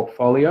is the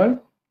portfolio.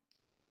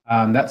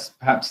 That's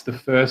perhaps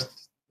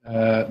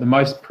the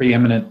most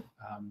preeminent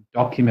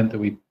document that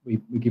we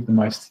give the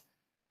most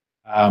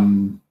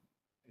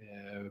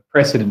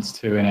precedence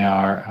to in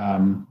our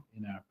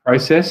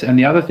process. And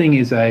the other thing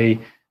is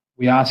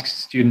we ask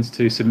students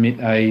to submit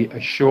a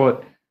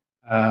short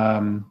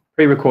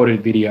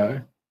pre-recorded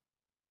video,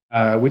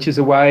 which is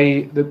a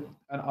way that,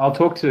 and I'll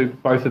talk to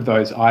both of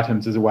those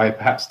items as a way of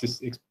perhaps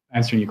just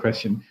answering your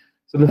question.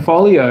 So the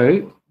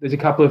folio, there's a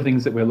couple of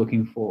things that we're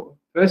looking for.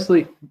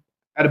 Firstly,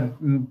 at a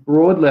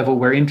broad level,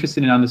 we're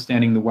interested in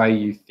understanding the way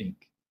you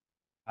think.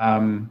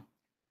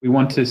 We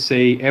want to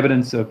see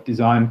evidence of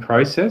design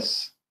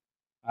process,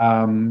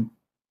 the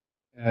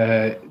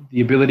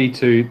ability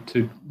to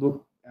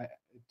look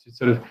to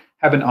sort of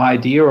have an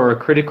idea or a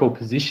critical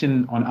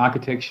position on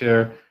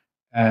architecture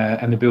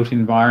and the built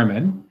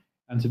environment,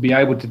 and to be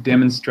able to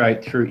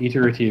demonstrate through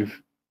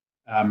iterative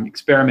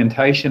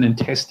experimentation and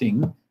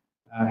testing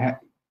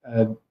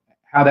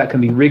how that can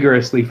be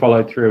rigorously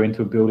followed through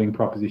into a building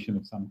proposition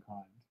of some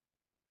kind.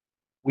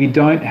 We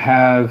don't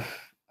have,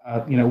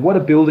 what a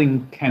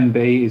building can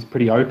be is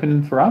pretty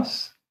open for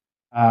us.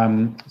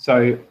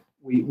 So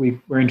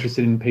we're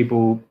interested in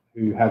people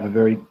who have a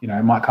very,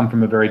 might come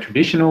from a very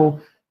traditional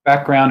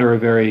background or a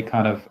very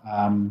kind of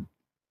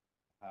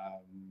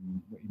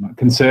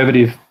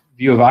conservative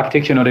view of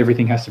architecture. Not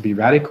everything has to be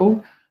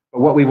radical, but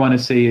what we want to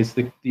see is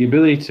the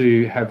ability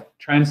to have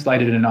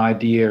translated an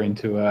idea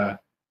into a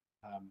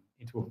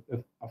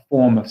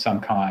form of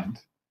some kind,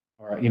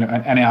 or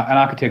an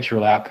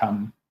architectural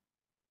outcome.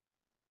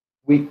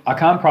 I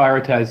can't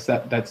prioritize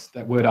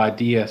that word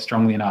idea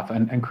strongly enough,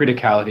 and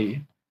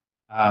criticality.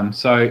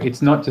 So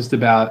it's not just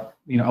about,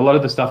 a lot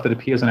of the stuff that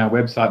appears on our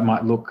website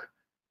might look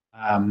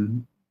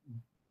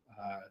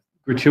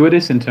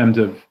gratuitous in terms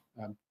of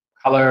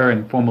color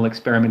and formal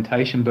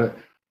experimentation, but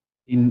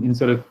in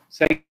sort of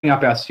setting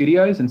up our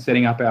studios and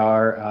setting up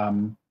our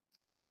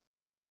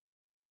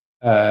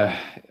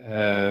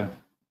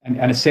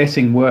and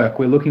assessing work,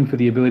 we're looking for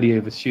the ability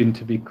of a student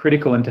to be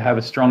critical and to have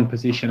a strong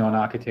position on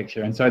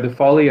architecture. And so the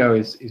folio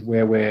is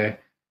where we're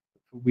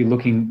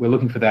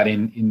looking for that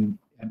in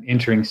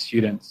entering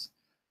students.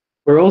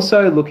 We're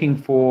also looking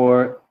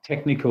for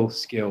technical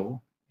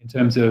skill in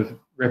terms of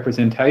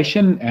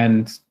representation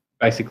and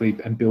basically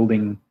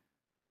building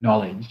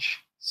knowledge.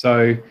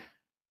 So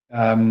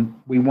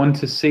we want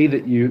to see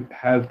that you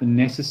have the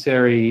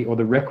necessary or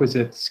the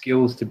requisite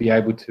skills to be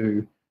able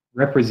to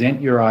represent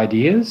your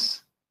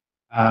ideas,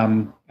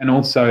 and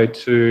also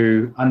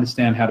to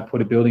understand how to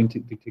put a building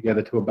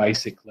together to a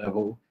basic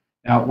level.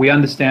 Now, we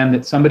understand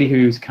that somebody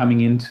who's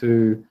coming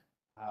into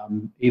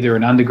either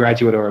an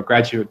undergraduate or a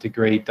graduate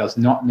degree does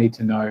not need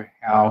to know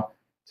how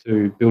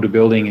to build a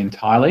building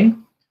entirely,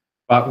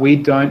 but we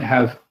don't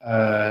have,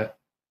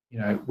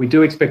 we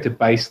do expect a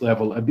base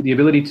level, the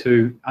ability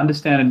to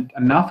understand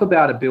enough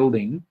about a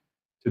building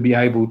to be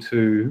able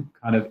to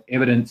kind of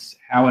evidence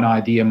how an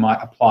idea might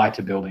apply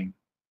to building,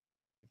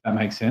 if that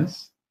makes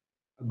sense.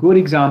 A good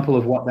example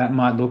of what that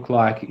might look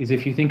like is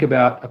if you think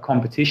about a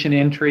competition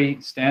entry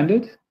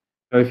standard.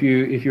 So if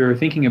you're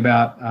thinking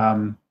about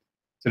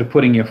sort of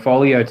putting your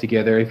folio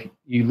together, if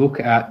you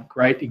look at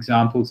great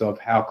examples of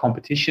how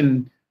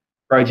competition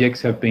projects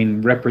have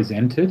been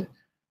represented,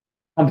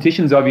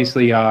 competitions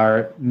obviously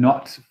are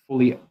not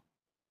fully,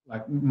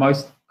 like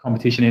most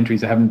competition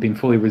entries haven't been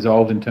fully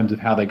resolved in terms of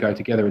how they go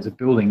together as a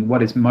building.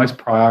 What is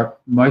most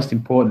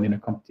important in a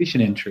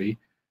competition entry,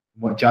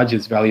 what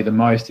judges value the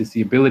most, is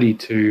the ability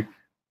to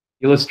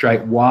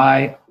illustrate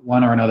why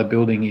one or another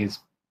building is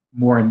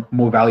more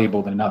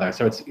valuable than another.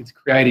 So it's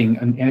creating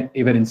and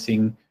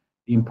evidencing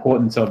the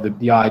importance of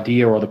the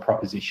idea or the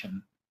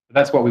proposition. So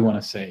that's what we want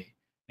to see.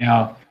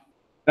 Now,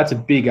 that's a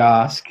big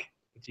ask,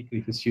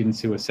 particularly for students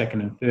who are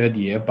second and third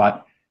year,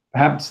 but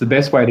perhaps the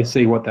best way to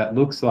see what that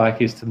looks like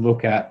is to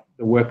look at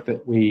the work that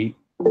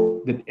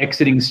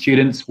exiting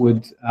students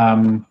would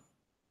sort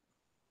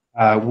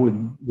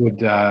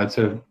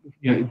of,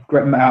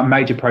 our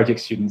major project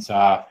students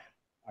are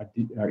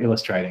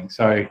illustrating.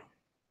 So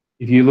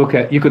if you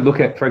could look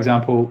at, for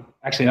example,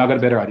 actually, I've got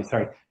a better idea,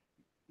 sorry.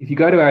 If you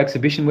go to our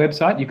exhibition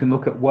website, you can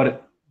look at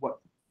what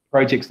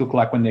projects look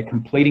like when they're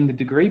completing the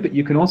degree, but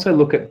you can also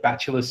look at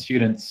bachelor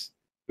students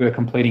who are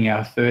completing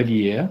our third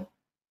year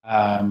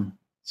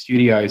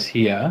studios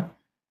here,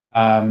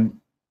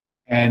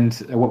 and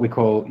what we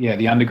call,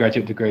 the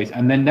undergraduate degrees.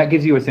 And then that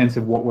gives you a sense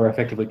of what we're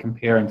effectively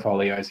comparing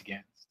folios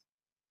against.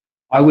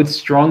 I would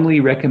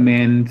strongly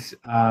recommend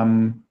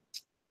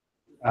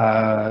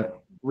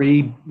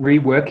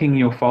reworking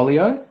your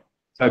folio.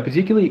 So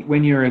particularly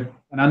when you're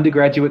an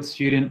undergraduate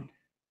student,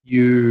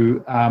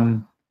 you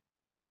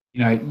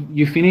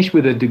finish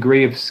with a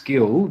degree of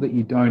skill that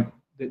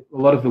that a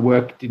lot of the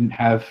work didn't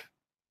have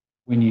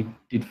when you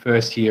did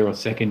first year or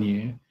second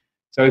year.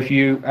 So if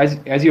you,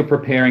 as you're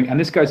preparing, and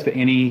this goes for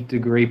any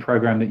degree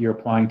program that you're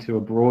applying to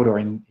abroad or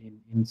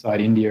inside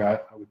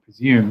India, I would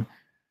presume,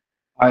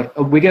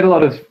 we get a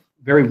lot of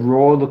very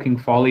raw looking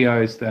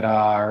folios that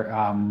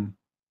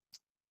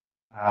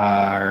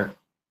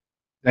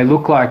they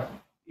look like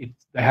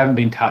they haven't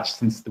been touched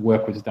since the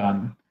work was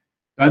done.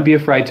 Don't be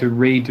afraid to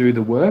redo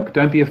the work.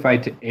 Don't be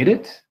afraid to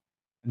edit.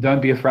 And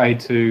don't be afraid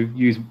to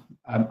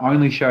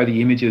only show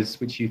the images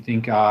which you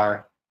think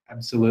are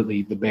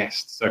absolutely the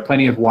best. So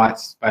plenty of white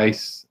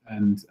space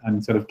and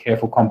sort of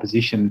careful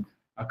composition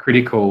are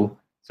critical,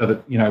 so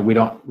that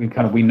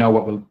we know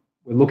what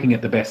we're looking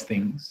at the best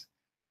things.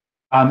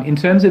 In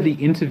terms of the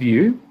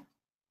interview,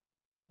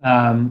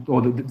 so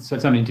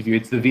it's not an interview,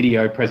 it's the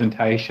video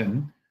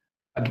presentation.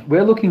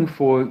 We're looking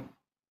for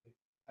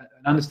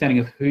an understanding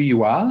of who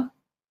you are,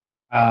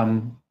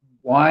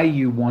 why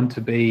you want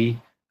to be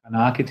an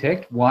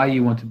architect, why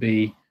you want to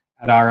be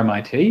at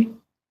RMIT.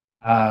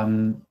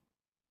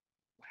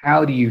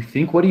 How do you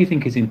think? What do you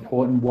think is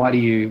important? What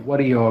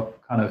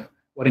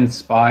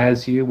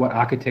inspires you? What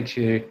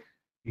architecture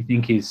you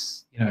think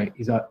is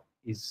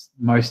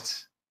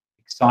most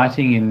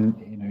exciting in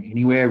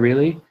anywhere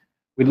really?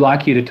 We'd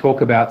like you to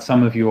talk about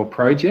some of your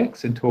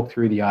projects and talk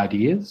through the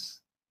ideas.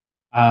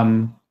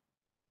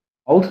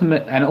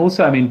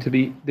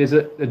 There's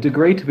a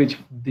degree to which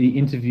the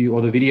interview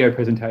or the video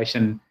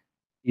presentation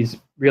is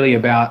really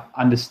about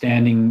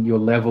understanding your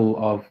level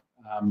of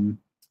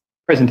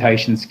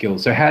presentation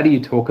skills. So how do you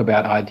talk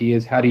about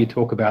ideas? How do you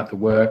talk about the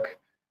work?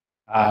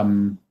 How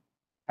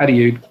do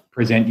you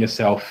present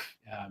yourself?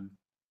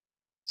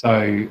 It's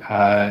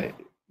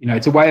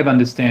a way of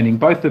understanding.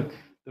 Both the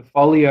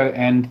folio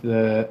and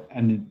the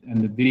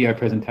video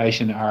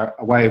presentation are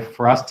a way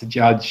for us to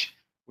judge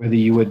whether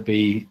you would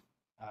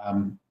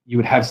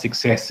have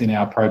success in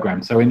our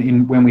program. So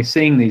when we're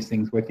seeing these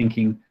things, we're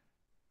thinking,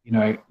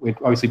 we're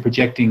obviously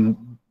projecting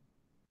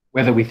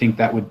whether we think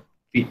that would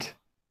fit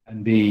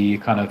and be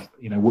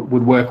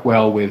would work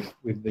well with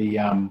the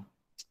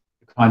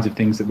kinds of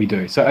things that we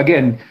do. So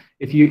again,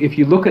 if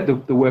you look at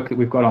the work that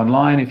we've got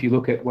online, if you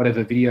look at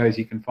whatever videos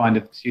you can find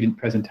of student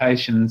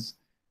presentations,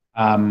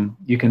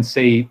 you can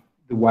see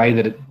the way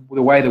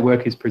the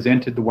work is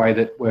presented, the way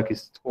that work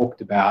is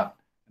talked about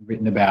and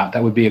written about.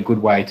 That would be a good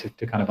way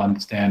to kind of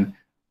understand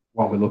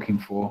what we're looking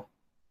for.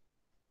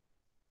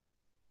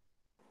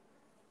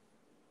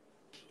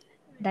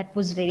 That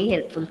was very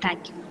helpful.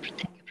 Thank you.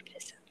 Thank you,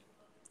 Professor.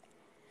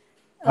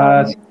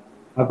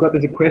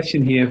 There's a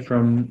question here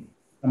from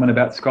someone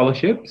about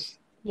scholarships.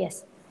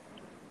 Yes.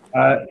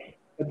 At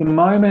the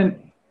moment,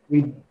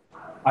 there's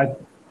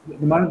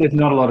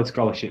not a lot of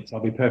scholarships. I'll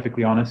be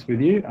perfectly honest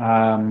with you.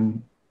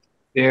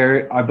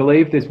 I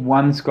believe there's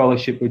one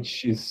scholarship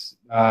which is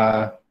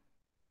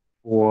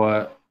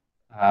for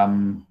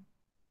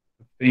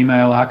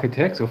female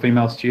architects or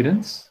female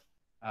students.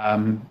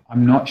 I'm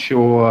not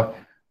sure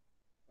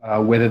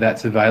whether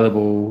that's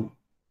available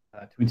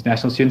to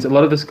international students. A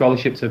lot of the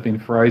scholarships have been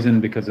frozen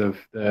because of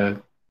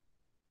the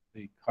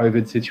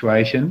COVID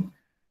situation.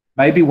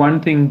 Maybe one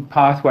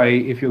pathway,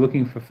 if you're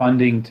looking for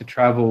funding to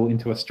travel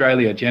into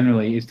Australia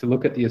generally, is to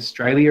look at the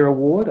Australia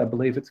Award, I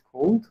believe it's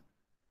called.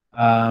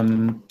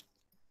 I'm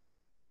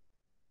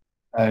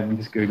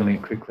just Googling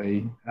it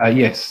quickly.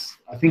 Yes,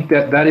 I think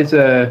that is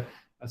a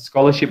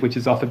scholarship which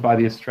is offered by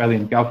the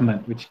Australian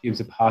government, which gives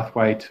a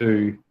pathway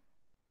to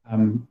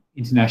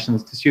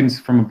students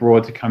from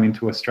abroad to come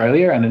into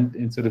Australia, and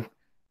it sort of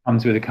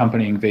comes with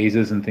accompanying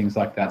visas and things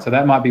like that. So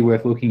that might be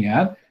worth looking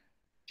at.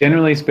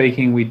 Generally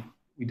speaking, we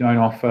don't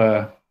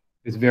offer,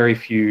 there's very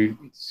few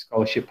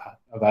scholarship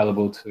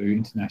available to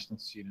international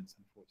students,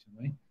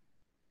 unfortunately.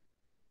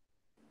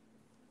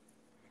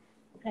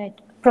 Right.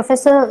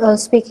 Professor,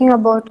 speaking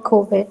about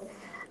COVID,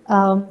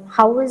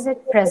 how is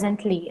it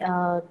presently?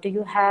 Do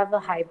you have a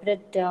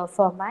hybrid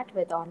format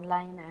with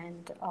online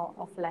and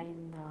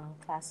offline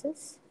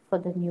classes for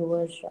the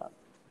newer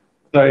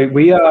So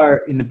we are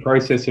in the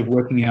process of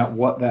working out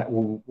what it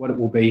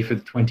will be for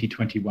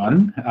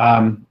 2021.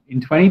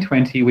 In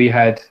 2020, we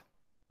had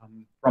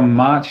from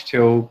March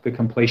till the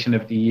completion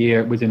of the year,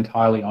 it was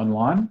entirely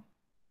online.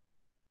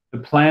 The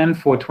plan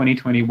for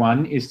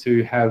 2021 is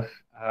to have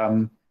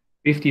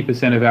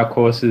 50% of our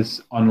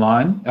courses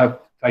online,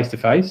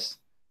 face-to-face,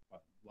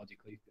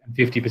 logically, and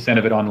 50%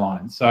 of it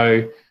online.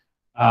 So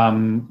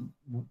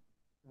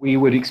we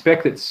would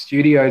expect that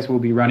studios will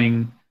be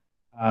running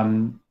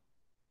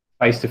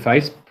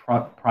face-to-face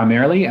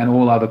primarily, and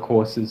all other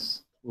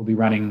courses will be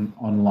running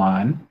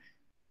online.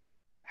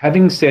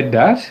 Having said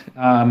that,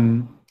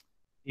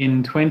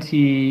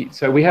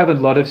 so we have a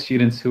lot of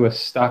students who are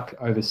stuck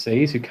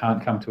overseas who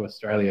can't come to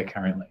Australia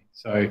currently.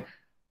 So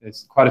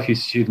there's quite a few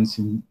students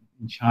in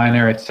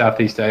China, at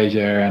Southeast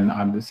Asia, and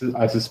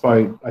I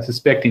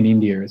suspect in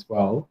India as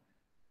well.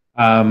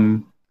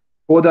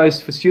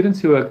 For students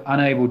who are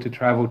unable to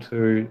travel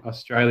to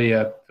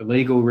Australia for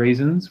legal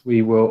reasons,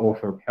 or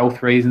for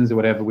health reasons or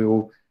whatever, we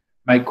will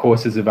make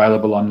courses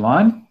available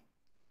online.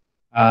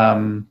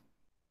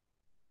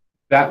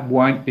 That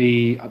will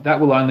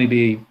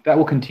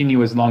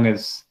continue as long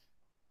as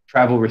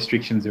travel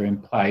restrictions are in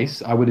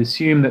place. I would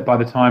assume that by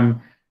the time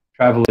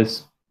travel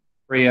is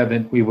freer,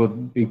 that we will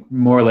be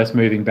more or less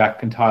moving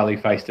back entirely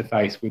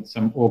face-to-face with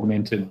some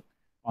augmented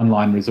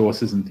online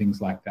resources and things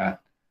like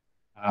that.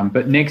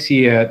 But next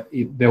year,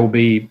 there will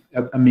be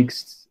a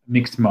mixed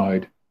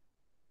mode.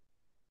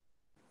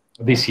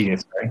 This year,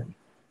 sorry.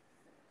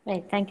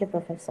 Right, thank you,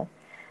 Professor.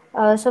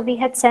 So we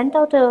had sent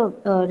out a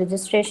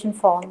registration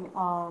form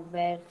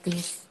where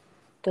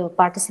the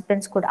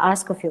participants could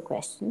ask a few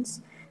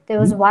questions. There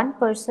was one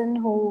person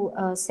who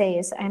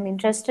says, I'm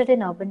interested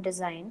in urban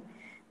design,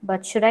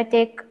 but should I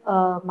take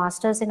a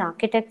master's in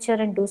architecture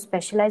and do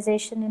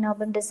specialization in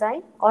urban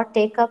design, or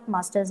take up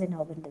master's in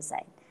urban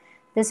design?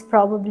 This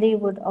probably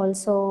would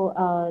also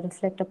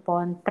reflect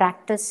upon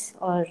practice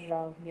or,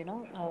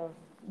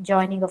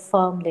 joining a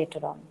firm later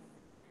on.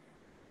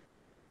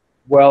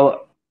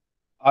 Well,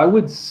 I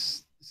would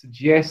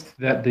suggest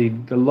that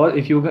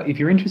if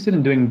you're interested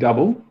in doing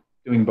both,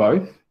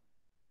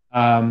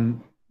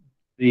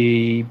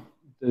 the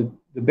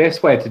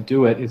best way to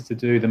do it is to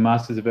do the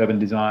Masters of Urban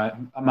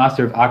Design, a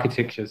Master of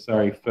Architecture,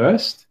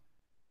 first,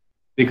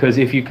 because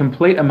if you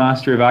complete a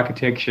Master of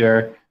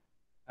Architecture,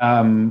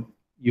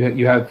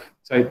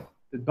 so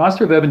the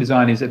Master of Urban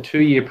Design is a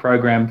 2-year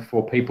program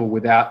for people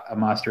without a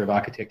Master of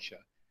Architecture.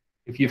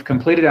 If you've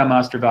completed our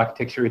Master of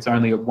Architecture, it's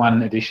only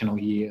 1 additional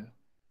year.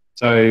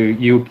 So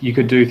you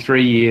could do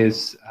 3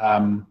 years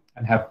and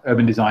have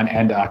urban design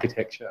and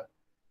architecture.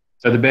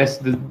 So the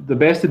best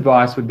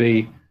advice would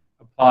be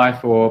apply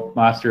for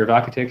Master of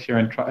Architecture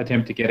and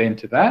attempt to get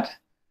into that,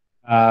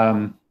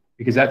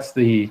 because that's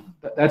the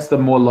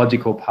more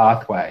logical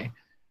pathway.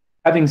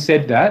 Having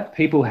said that,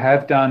 people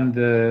have done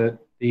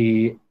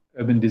the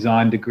urban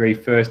design degree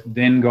first,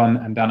 then gone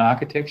and done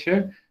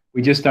architecture.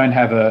 We just don't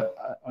have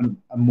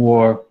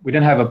we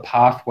don't have a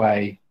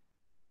pathway.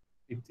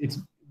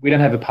 We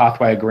don't have a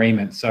pathway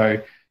agreement. So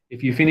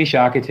if you finish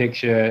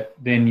architecture,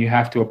 then you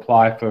have to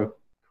apply for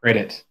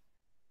credit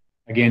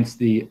against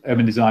the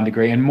urban design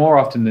degree. And more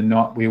often than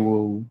not,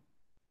 so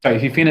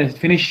if you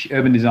finish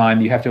urban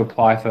design, you have to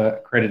apply for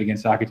credit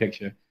against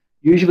architecture.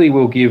 Usually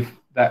we'll give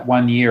that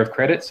 1 year of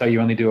credit, so you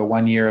only do a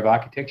 1 year of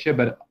architecture,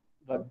 but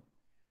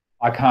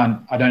I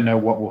don't know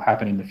what will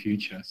happen in the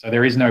future. So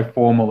there is no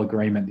formal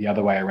agreement the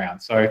other way around.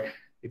 So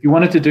if you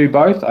wanted to do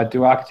both, I'd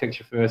do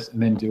architecture first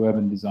and then do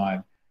urban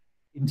design.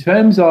 In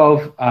terms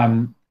of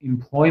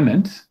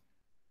employment,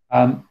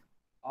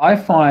 I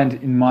find,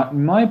 in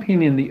my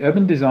opinion, the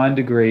urban design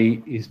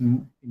degree is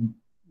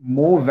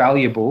more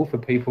valuable for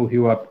people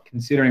who are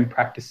considering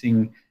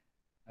practicing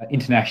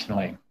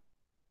internationally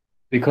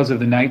because of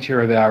the nature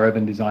of our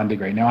urban design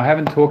degree. Now, I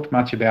haven't talked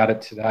much about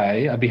it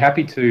today. I'd be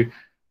happy to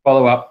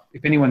follow up.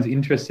 If anyone's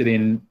interested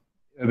in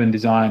urban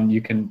design,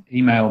 you can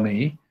email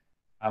me.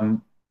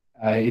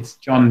 It's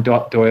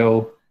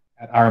john.doyle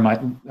at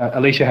RMIT.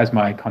 Alicia has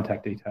my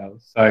contact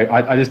details. So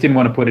I just didn't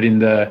want to put it in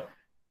the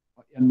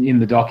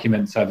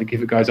document, so that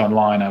if it goes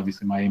online,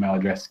 obviously my email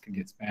address can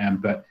get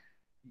spammed, but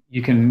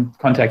you can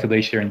contact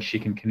Alicia and she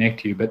can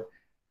connect you. But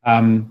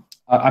I'm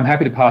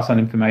happy to pass on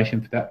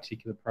information for that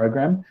particular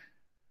program.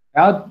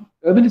 Our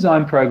urban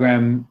design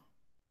program,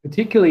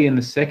 particularly in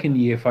the second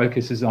year,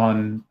 focuses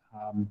on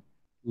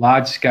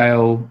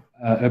large-scale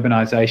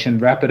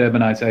urbanisation, rapid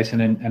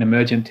urbanisation and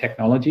emergent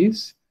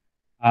technologies,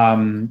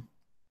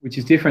 which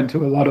is different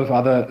to a lot of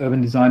other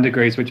urban design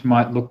degrees, which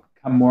might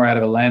come more out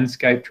of a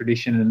landscape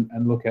tradition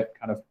and look at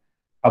kind of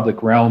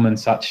public realm and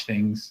such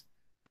things.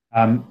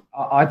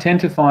 I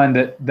tend to find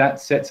that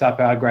sets up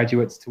our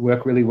graduates to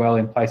work really well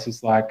in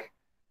places like,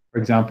 for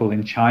example,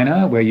 in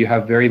China, where you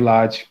have very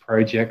large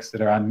projects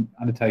that are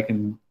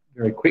undertaken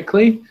very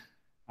quickly.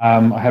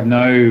 I have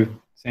no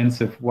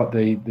sense of what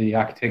the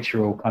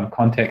architectural kind of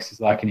context is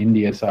like in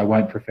India, so I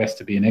won't profess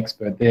to be an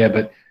expert there,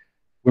 but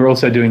we're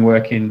also doing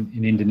work in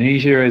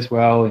Indonesia as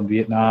well, in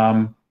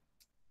Vietnam,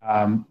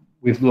 partnered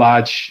with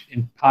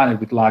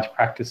large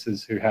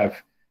practices who have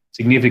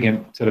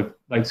significant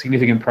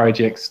significant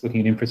projects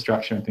looking at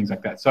infrastructure and things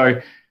like that.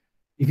 So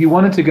if you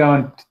wanted to go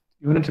and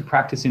you wanted to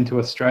practice into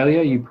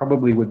Australia, you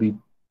probably would be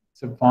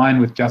fine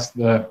with just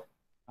the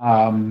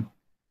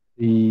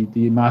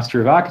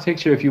Master of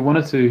Architecture. If you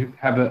wanted to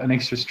have an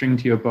extra string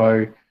to your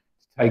bow to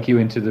take you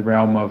into the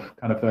realm of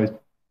kind of those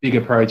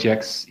bigger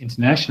projects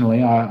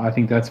internationally, I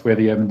think that's where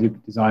the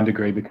urban design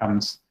degree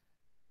becomes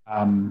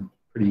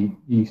pretty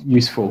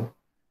useful.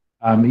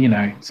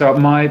 So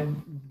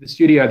the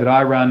studio that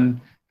I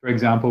run, for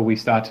example, we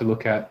start to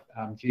look at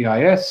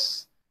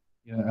GIS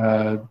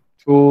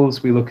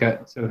tools. We look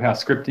at sort of how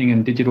scripting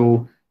and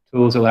digital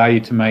tools allow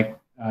you to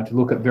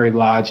look at very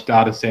large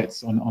data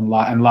sets on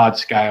large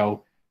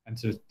scale, and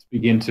to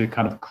begin to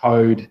kind of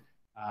code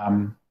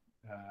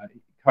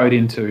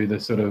into the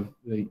sort of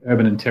the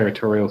urban and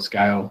territorial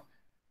scale.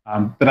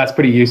 But that's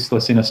pretty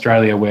useless in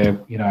Australia, where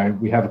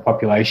we have a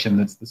population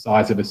that's the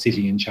size of a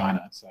city in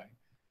China. So,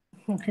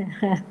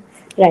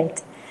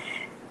 right.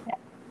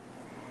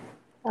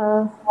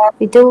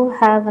 We do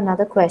have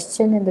another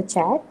question in the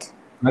chat.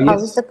 yes. How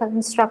is the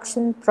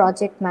construction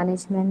project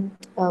management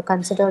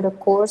considered a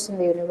course in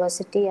the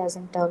university, as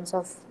in terms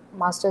of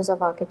Masters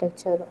of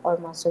Architecture or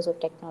Masters of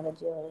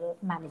Technology, or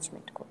a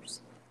management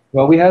course?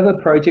 Well, we have a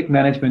project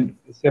management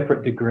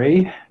separate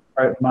degree,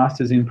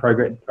 Masters in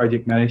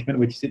Project Management,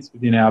 which sits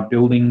within our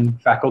building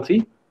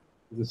faculty.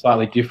 It's a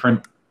slightly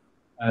different,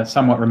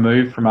 somewhat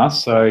removed from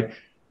us. So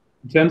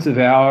in terms of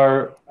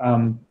our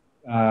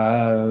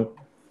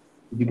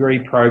degree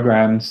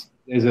programs,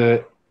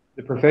 the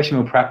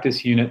professional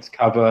practice units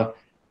cover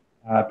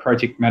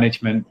project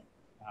management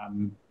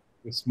to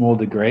a small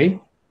degree,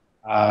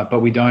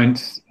 but we don't.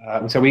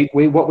 So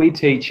what we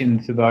teach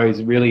into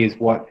those really is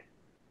what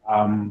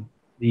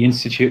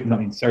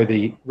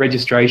the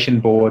registration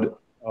board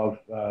of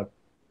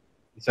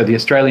so the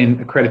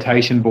Australian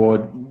Accreditation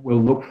Board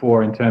will look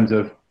for in terms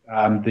of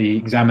the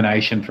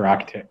examination for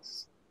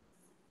architects,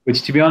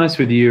 which, to be honest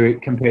with you,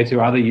 compared to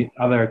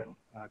other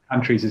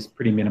countries, is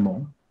pretty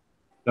minimal.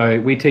 So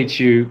we teach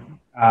you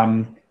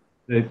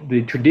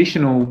the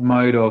traditional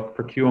mode of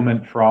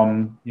procurement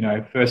from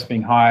first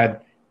being hired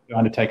to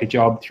undertake a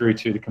job through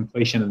to the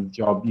completion of the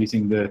job,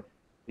 using the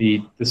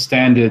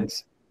standard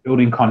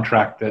building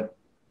contract that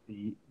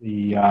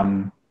the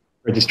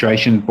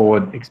registration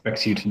board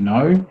expects you to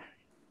know.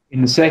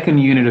 In the second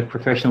unit of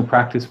professional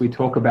practice, we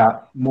talk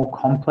about more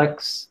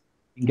complex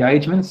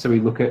engagements. So we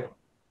look at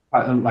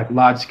like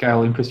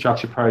large-scale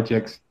infrastructure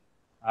projects,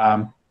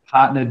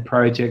 partnered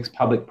projects,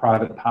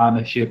 public-private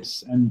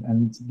partnerships,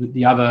 and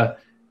the other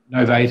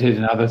novated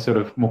and other sort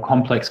of more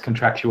complex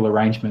contractual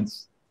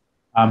arrangements.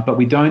 But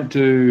we don't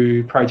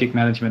do project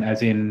management,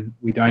 as in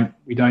we don't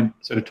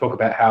sort of talk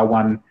about how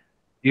one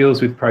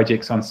deals with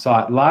projects on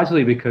site,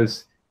 largely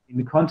because in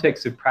the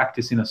context of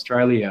practice in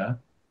Australia,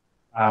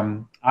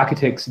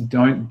 architects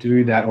don't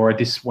do that, or are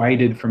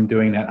dissuaded from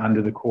doing that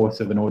under the course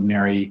of an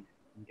ordinary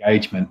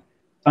engagement.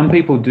 Some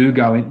people do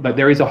go in, but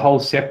there is a whole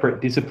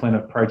separate discipline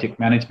of project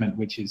management,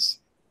 which is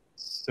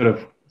sort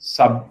of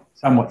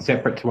somewhat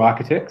separate to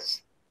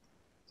architects.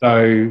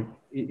 So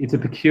it's a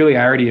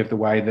peculiarity of the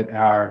way that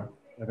our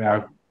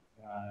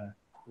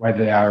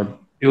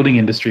building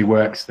industry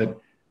works, that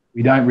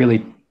we don't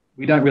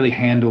really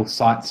handle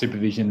site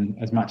supervision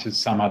as much as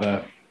some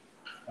other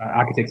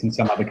architects in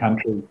some other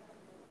countries.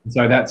 And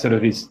so that sort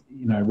of is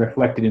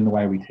reflected in the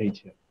way we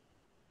teach it.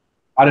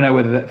 I don't know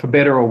whether that, for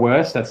better or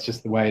worse, that's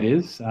just the way it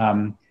is.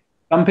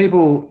 Some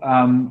people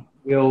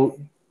will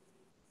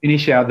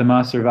finish out the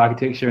Master of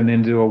Architecture and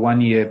then do a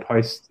one-year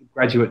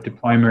postgraduate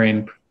diploma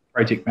in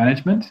project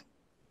management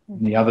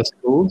in the other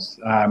schools.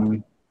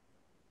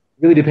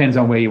 Really depends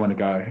on where you want to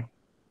go.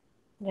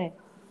 Right.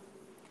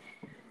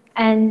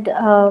 And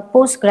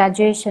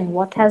post-graduation,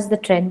 what has the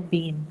trend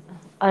been?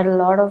 Are a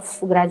lot of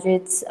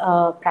graduates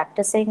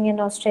practicing in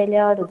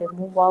Australia? Do they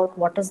move out?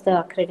 What is the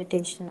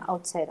accreditation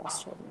outside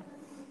Australia?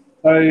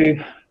 So,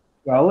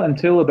 well,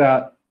 until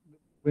about,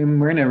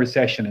 we're in a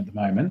recession at the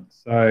moment,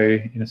 so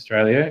in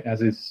Australia,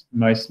 as is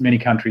many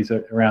countries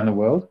around the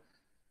world.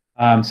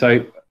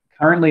 So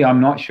currently, I'm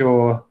not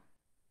sure,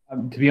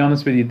 to be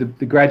honest with you,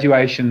 the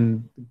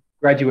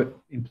graduate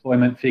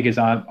employment figures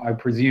I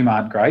presume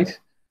aren't great,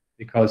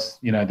 because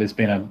there's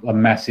been a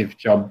massive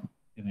job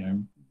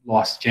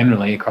loss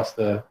generally across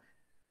the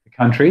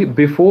country.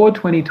 Before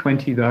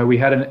 2020, though, we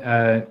had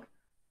a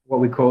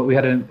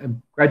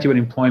graduate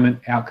employment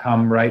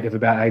outcome rate of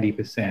about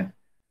 80%,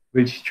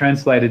 which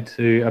translated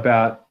to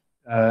about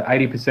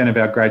 80% of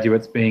our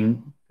graduates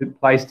being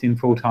placed in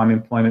full-time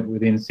employment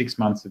within 6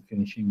 months of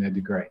finishing their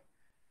degree.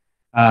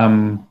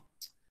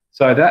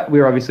 So that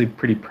we're obviously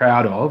pretty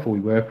proud of, or we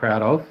were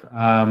proud of.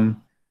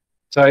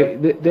 So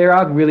there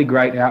are really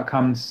great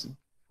outcomes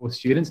for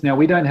students. Now,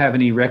 we don't have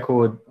any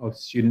record of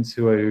students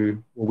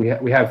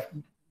we have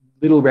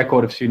little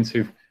record of students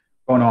who've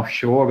gone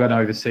offshore, gone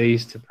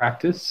overseas to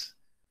practice.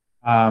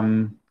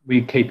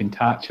 We keep in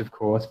touch, of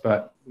course,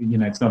 but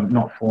it's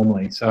not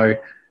formally. So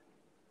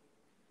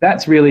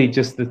that's really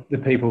just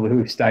the people who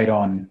have stayed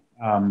on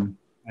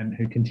and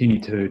who continue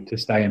to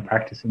stay and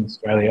practice in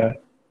Australia.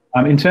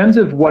 In terms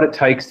of what it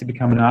takes to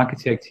become an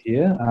architect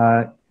here,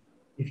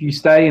 if you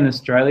stay in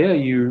Australia,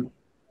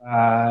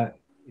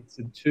 it's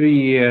a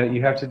 2-year,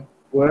 you have to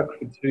work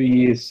for 2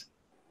 years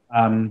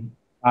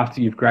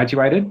after you've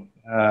graduated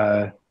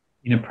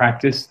in a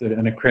practice,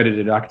 an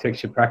accredited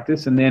architecture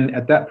practice. And then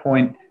at that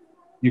point,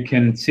 you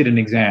can sit an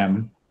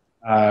exam,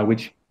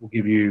 which will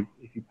give you,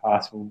 if you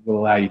pass, will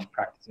allow you to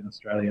practice in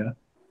Australia.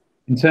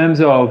 In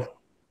terms of,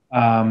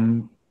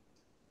 I'm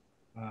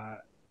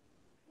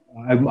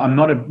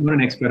not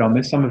an expert on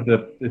this. Some of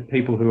the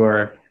people who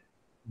are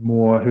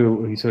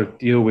who sort of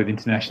deal with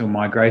international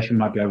migration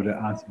might be able to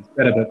answer this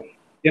better. But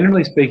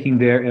generally speaking,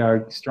 there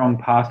are strong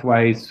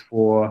pathways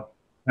for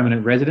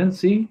permanent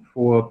residency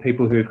for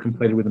people who have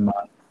completed with a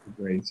master's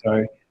degree. So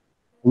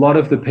a lot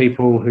of the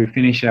people who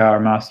finish our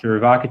Master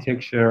of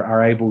Architecture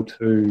are able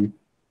to,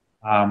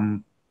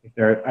 if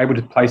they're able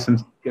to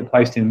get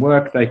placed in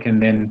work, they can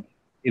then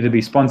either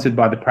be sponsored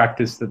by the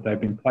practice that they've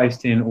been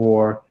placed in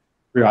or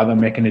through other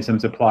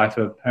mechanisms apply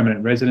for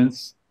permanent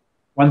residence.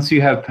 Once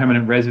you have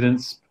permanent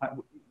residence,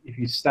 if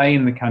you stay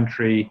in the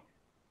country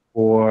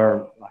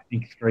for, I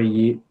think, 3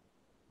 years,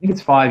 I think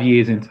it's 5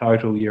 years in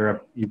total,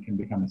 you can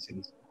become a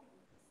citizen.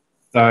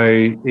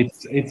 So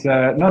it's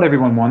not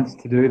everyone wants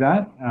to do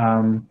that,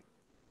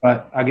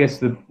 but I guess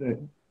the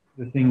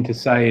thing to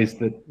say is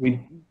that we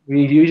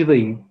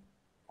usually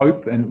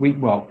hope, and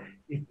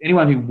if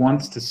anyone who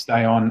wants to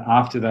stay on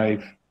after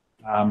they've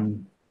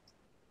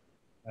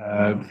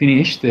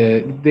finished,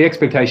 the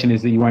expectation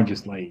is that you won't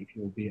just leave.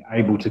 You'll be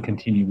able to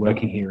continue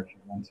working here if you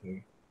want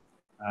to.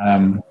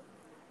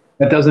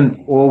 That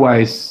doesn't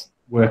always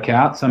work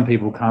out. Some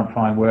people can't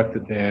find work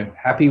that they're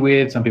happy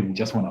with. Some people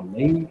just want to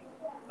leave.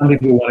 Some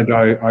people want to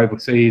go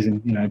overseas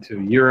and,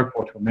 to Europe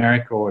or to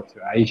America or to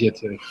Asia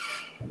to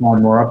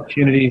find more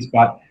opportunities.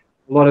 But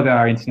a lot of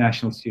our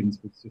international students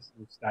will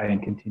stay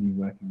and continue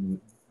working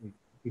with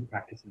good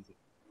practices.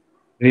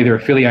 They're either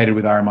affiliated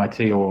with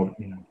RMIT or,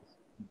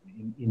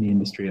 in the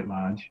industry at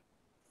large.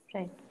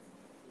 Right.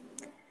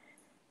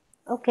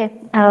 Okay.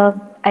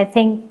 I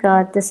think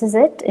this is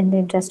it in the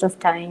interest of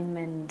time.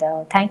 And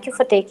thank you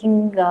for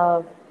taking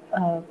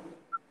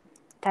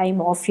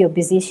time off your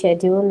busy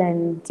schedule.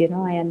 And,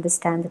 I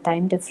understand the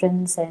time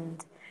difference.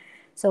 And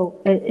so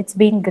it's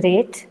been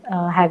great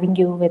having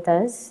you with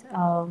us.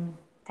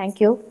 Thank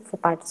you for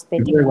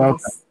participating. You're very welcome.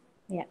 This.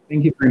 Yeah.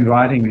 Thank you for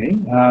inviting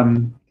me.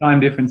 Time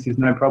difference is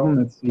no problem.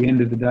 It's the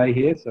end of the day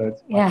here, so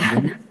it's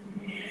right.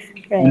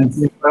 And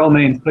by all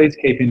means, please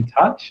keep in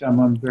touch.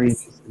 I'm very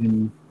interested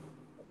in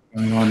what's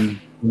going on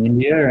in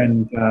India,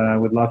 and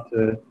would love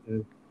to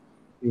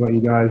see what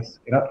you guys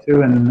get up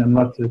to, and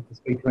love to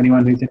speak to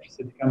anyone who's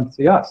interested to come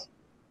see us.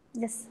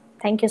 Yes.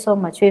 Thank you so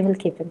much. We will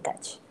keep in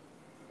touch.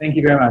 Thank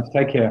you very much.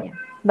 Take care. Yeah.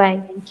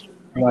 Bye. Thank you.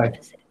 Bye.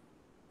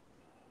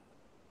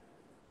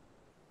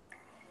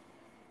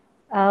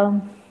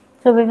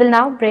 So we will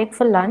now break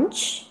for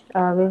lunch.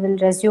 We will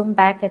resume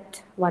back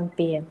at 1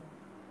 p.m.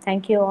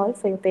 Thank you all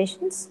for your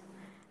patience.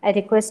 I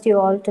request you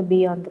all to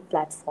be on the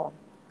platform.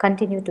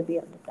 Continue to be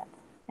on the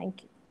platform.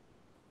 Thank you.